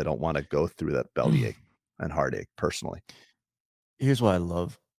capital. I don't want to go through that bellyache and heartache personally. Here's why I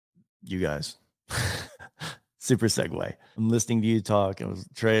love you guys. Super segue. I'm listening to you talk.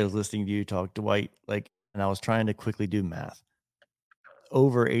 Trey was listening to you talk, Dwight, and I was trying to quickly do math.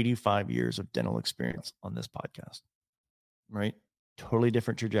 Over 85 years of dental experience on this podcast, right? Totally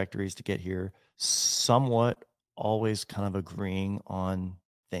different trajectories to get here. Somewhat always kind of agreeing on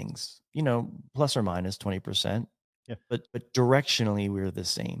things, plus or minus 20%. Yeah. But directionally, we're the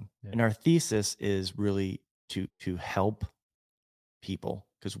same. Yeah. And our thesis is really to help people,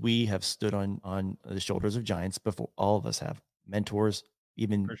 because we have stood on the shoulders of giants before. All of us have mentors,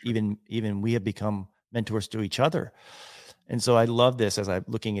 even we have become mentors to each other. And so I love this as I'm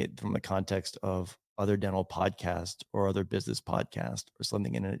looking at from the context of other dental podcasts or other business podcasts or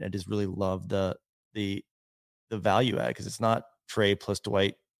something. And I just really love the value add, because it's not Trey plus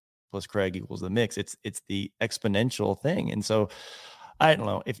Dwight plus Craig equals the mix. It's the exponential thing. And so I don't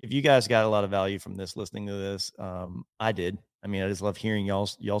know if you guys got a lot of value from this, listening to this. I did. I mean, I just love hearing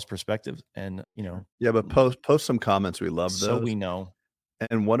y'all's perspectives, and yeah, but post some comments. We love those. So we know.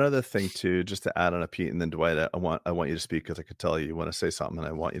 And one other thing too, just to add on a Pete, and then Dwight, I want you to speak, because I could tell you want to say something, and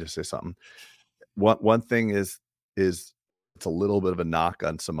I want you to say something. One thing is it's a little bit of a knock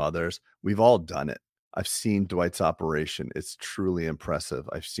on some others. We've all done it. I've seen Dwight's operation. It's truly impressive.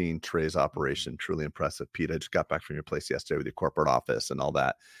 I've seen Trey's operation, truly impressive. Pete, I just got back from your place yesterday with your corporate office and all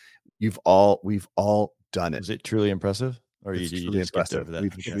that. We've all done it. Is it truly impressive? Or it's you truly just skipped impressive. over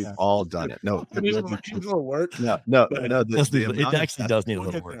that? We've all done it. No, work. No. It actually does need a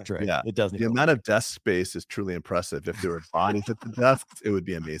little work, Trey. Yeah, it does need the amount of desk space is truly impressive. If there were bodies at the desks, it would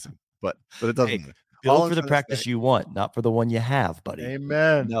be amazing. But it doesn't matter. Build for the practice you want, not for the one you have, buddy.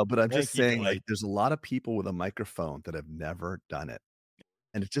 Amen. No, but I'm just saying, like, there's a lot of people with a microphone that have never done it,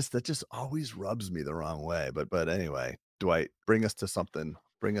 and that just always rubs me the wrong way. But anyway, Dwight, bring us to something.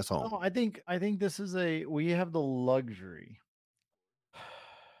 Bring us home. No, I think this is we have the luxury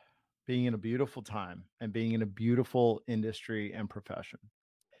being in a beautiful time and being in a beautiful industry and profession.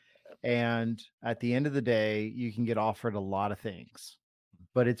 And at the end of the day, you can get offered a lot of things,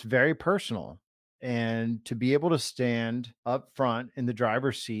 but it's very personal. And to be able to stand up front in the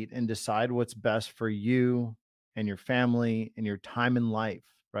driver's seat and decide what's best for you and your family and your time in life,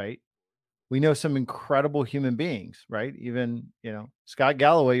 right? We know some incredible human beings, right? Even, Scott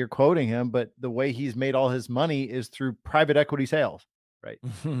Galloway, you're quoting him, but the way he's made all his money is through private equity sales, right?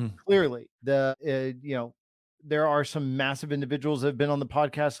 Clearly, there are some massive individuals that have been on the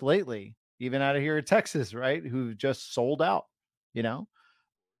podcast lately, even out of here in Texas, right? Who've just sold out, you know,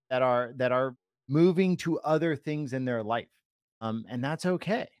 that are moving to other things in their life. And that's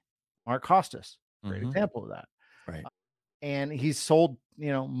okay. Mark Costas, great example of that. Right. And he's sold,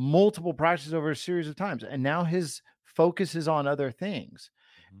 multiple practices over a series of times. And now his focus is on other things.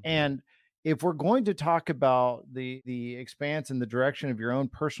 And if we're going to talk about the expanse and the direction of your own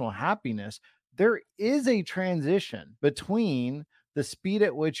personal happiness, there is a transition between the speed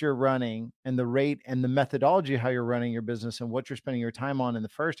at which you're running and the rate and the methodology of how you're running your business and what you're spending your time on in the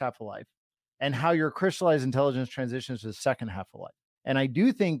first half of life, and how your crystallized intelligence transitions to the second half of life. And I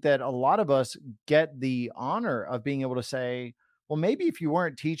do think that a lot of us get the honor of being able to say, well, maybe if you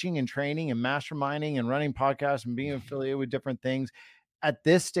weren't teaching and training and masterminding and running podcasts and being affiliated with different things at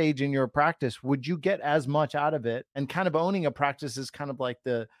this stage in your practice, would you get as much out of it? And kind of owning a practice is kind of like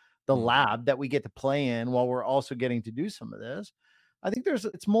the lab that we get to play in while we're also getting to do some of this. I think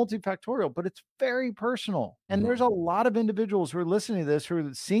it's multifactorial, but it's very personal. And there's a lot of individuals who are listening to this, who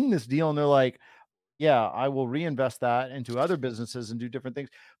are seeing this deal, and they're like, yeah, I will reinvest that into other businesses and do different things.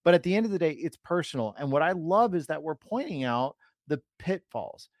 But at the end of the day, it's personal. And what I love is that we're pointing out the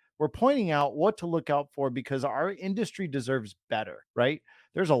pitfalls. We're pointing out what to look out for, because our industry deserves better, right?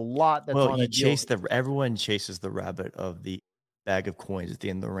 There's a lot that's on everyone chases the rabbit of the bag of coins at the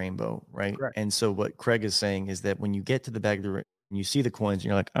end of the rainbow, right? Correct. And so what Craig is saying is that when you get to the bag of the and you see the coins and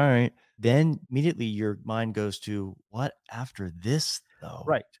you're like, all right, then immediately your mind goes to, what after this though?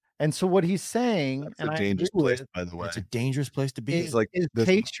 Right. And so what he's saying, That's a dangerous place, by the way. It's a dangerous place to be. Is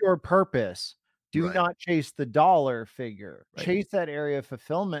chase your purpose. Do not chase the dollar figure. Right. Chase that area of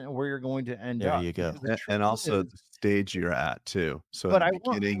fulfillment and where you're going to end up. There you go. And also the stage you're at too. So but at I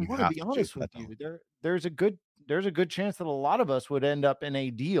want to be honest with you. There's a good chance that a lot of us would end up in a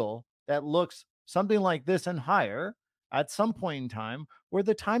deal that looks something like this and higher at some point in time, where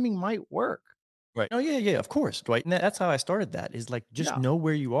the timing might work. Right. Oh, yeah, of course, Dwight. And that's how I started that, is like, just know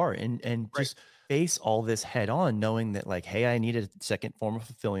where you are and just face all this head on, knowing that, like, hey, I need a second form of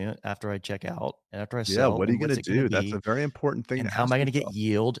fulfillment after I check out and after I sell. Yeah, what are you going to do? That's a very important thing. And how am I going to get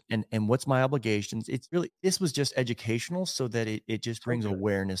yield? And what's my obligations? It's really, this was just educational so that it just brings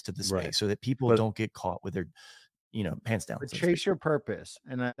awareness to the space, so that people don't get caught with their, pants down. But chase your purpose.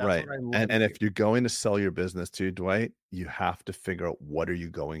 And that's what I love. And if you're going to sell your business too, Dwight, you have to figure out, what are you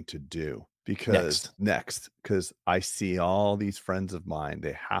going to do? Because because I see all these friends of mine,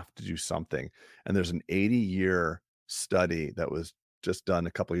 they have to do something. And there's an 80-year study that was just done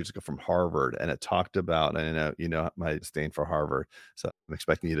a couple of years ago from Harvard, and it talked about, and I know, my disdain for Harvard, so I'm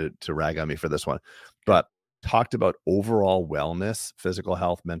expecting you to rag on me for this one, but talked about overall wellness, physical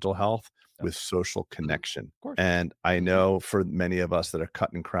health, mental health, with social connection. And I know for many of us that are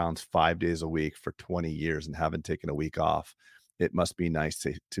cutting crowns 5 days a week for 20 years and haven't taken a week off, it must be nice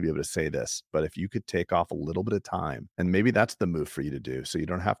to be able to say this. But if you could take off a little bit of time, and maybe that's the move for you to do, so you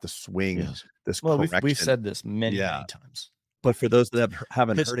don't have to swing this correction. We've said this many times. But for those that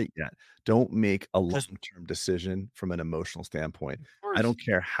haven't heard it yet, don't make a long-term decision from an emotional standpoint. I don't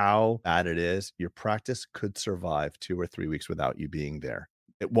care how bad it is. Your practice could survive 2 or 3 weeks without you being there.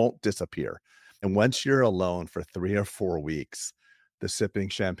 It won't disappear. And once you're alone for 3 or 4 weeks, the sipping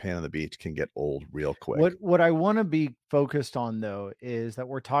champagne on the beach can get old real quick. What I want to be focused on, though, is that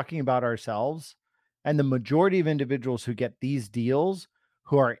we're talking about ourselves, and the majority of individuals who get these deals,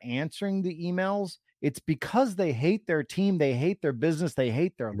 who are answering the emails, it's because they hate their team, they hate their business, they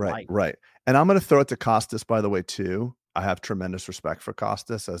hate their life. Right. And I'm going to throw it to Costas, by the way, too. I have tremendous respect for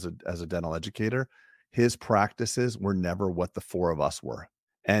Costas as a dental educator. His practices were never what the four of us were.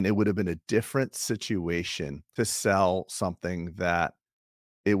 And it would have been a different situation to sell something that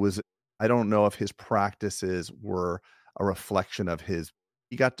it was. I don't know if his practices were a reflection of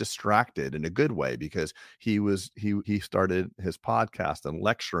he got distracted in a good way, because he started his podcast and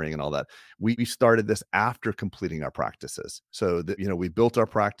lecturing and all that. We started this after completing our practices. So that, we built our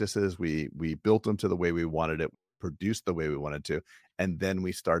practices, we built them to the way we wanted it, produced the way we wanted to, and then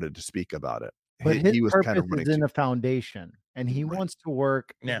we started to speak about it. But his purpose is in a foundation, and he wants to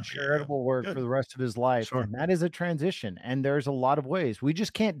work in charitable work for the rest of his life. And that is a transition. And there's a lot of ways. We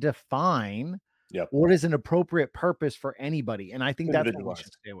just can't define what is an appropriate purpose for anybody. And I think that's what we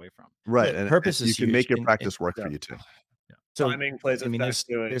should stay away from. Right. And purpose is you can make your practice work for you too. So timing plays a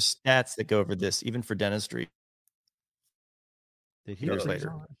factor. There's stats that go over this, even for dentistry. Did he years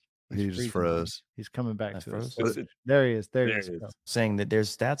later. He just freezing. froze. He's coming back I to us. froze. There he is. There he There is. it is. Saying that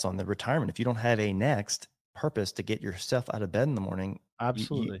there's stats on the retirement. If you don't have a next purpose to get yourself out of bed in the morning,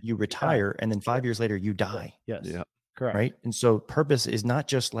 Absolutely. you retire, and then 5 years later you die. Yes. Yeah. Correct. Right. And so purpose is not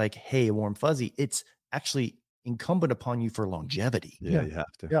just like, hey, a warm fuzzy. It's actually incumbent upon you for longevity. Yeah, you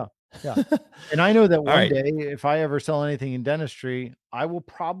have to. Yeah. Yeah. And I know that one right. day, if I ever sell anything in dentistry, I will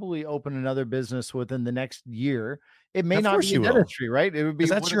probably open another business within the next year. It may Of not course be in you will. dentistry, right? It would be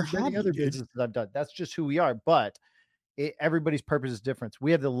 'Cause that's one your of the many hobby, other dude. businesses I've done. That's just who we are. But everybody's purpose is different.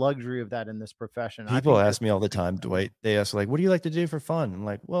 We have the luxury of that in this profession. I People think ask me all the time, Dwight. They ask like, "What do you like to do for fun?" I'm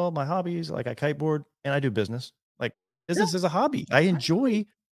like, "Well, my hobbies, like I kiteboard and I do business. Like business is a hobby. I enjoy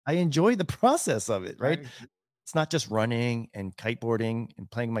the process of it. Right? It's not just running and kiteboarding and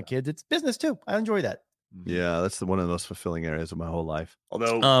playing with my kids. It's business too. I enjoy that. Yeah, that's one of the most fulfilling areas of my whole life.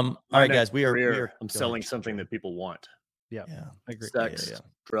 Although, All right, guys, we are I'm selling something that people want. Yeah. Yeah. I agree. Sex,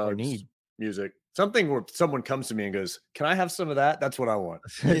 drugs, need. music, something where someone comes to me and goes, "Can I have some of that?" That's what I want.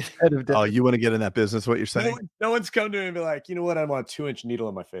 Oh, you want to get in that business? What you're saying? No one's come to me and be like, "You know what? I want a 2-inch needle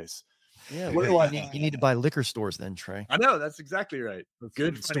in my face." Yeah. What do I You need to buy liquor stores then, Trey. I know that's exactly right.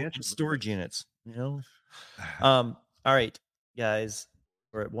 Good financial storage units, you know. All right, guys,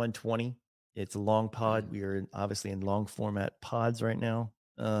 we're at 120. It's a long pod. We are obviously in long format pods right now.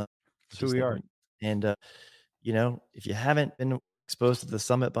 That's who we are. And you know, if you haven't been exposed to the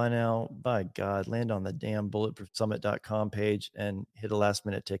summit by now, by God, land on the damn bulletproofsummit.com page and hit a last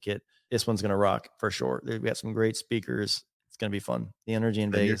minute ticket. This one's gonna rock for sure. We got some great speakers. It's gonna be fun. The energy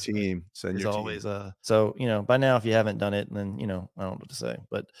in Vegas is always so, you know, by now if you haven't done it, then you know, I don't know what to say.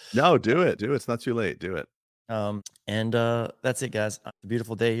 But no, do it. It's not too late. Do it. And that's it, guys. It's a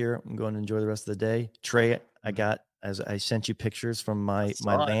beautiful day here. I'm going to enjoy the rest of the day. Trey, I sent you pictures from my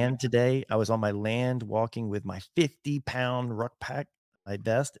land today. I was on my land walking with my 50-pound ruck pack, my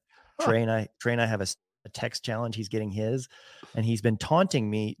best. Trey and I have a text challenge. He's getting his, and he's been taunting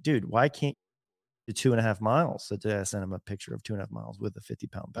me, dude. Why can't you do 2.5 miles? So today I sent him a picture of 2.5 miles with a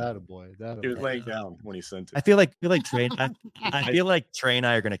 50-pound bag. He was laying down when he sent it. I feel like Trey. I feel like Trey and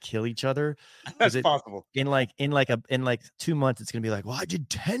I are gonna kill each other. That's possible. In like 2 months, it's gonna be like, well, I did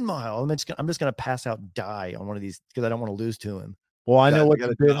 10 miles. I'm just gonna pass out, die on one of these because I don't want to lose to him. Well, I know what you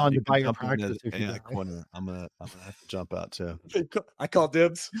to bid on to buy your practice. Corner. I'm gonna have to jump out too. I call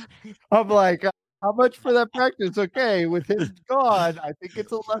dibs. I'm like, how much for that practice? Okay, with him gone, I think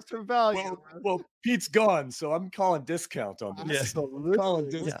it's a lesser value. Well, Pete's gone, so I'm calling discount on this. Absolutely.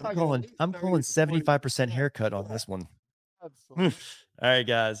 I'm calling 75% haircut on this one. Absolutely. All right,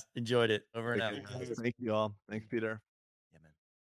 guys, enjoyed it. Over and out. Thank you all. Thanks, Peter.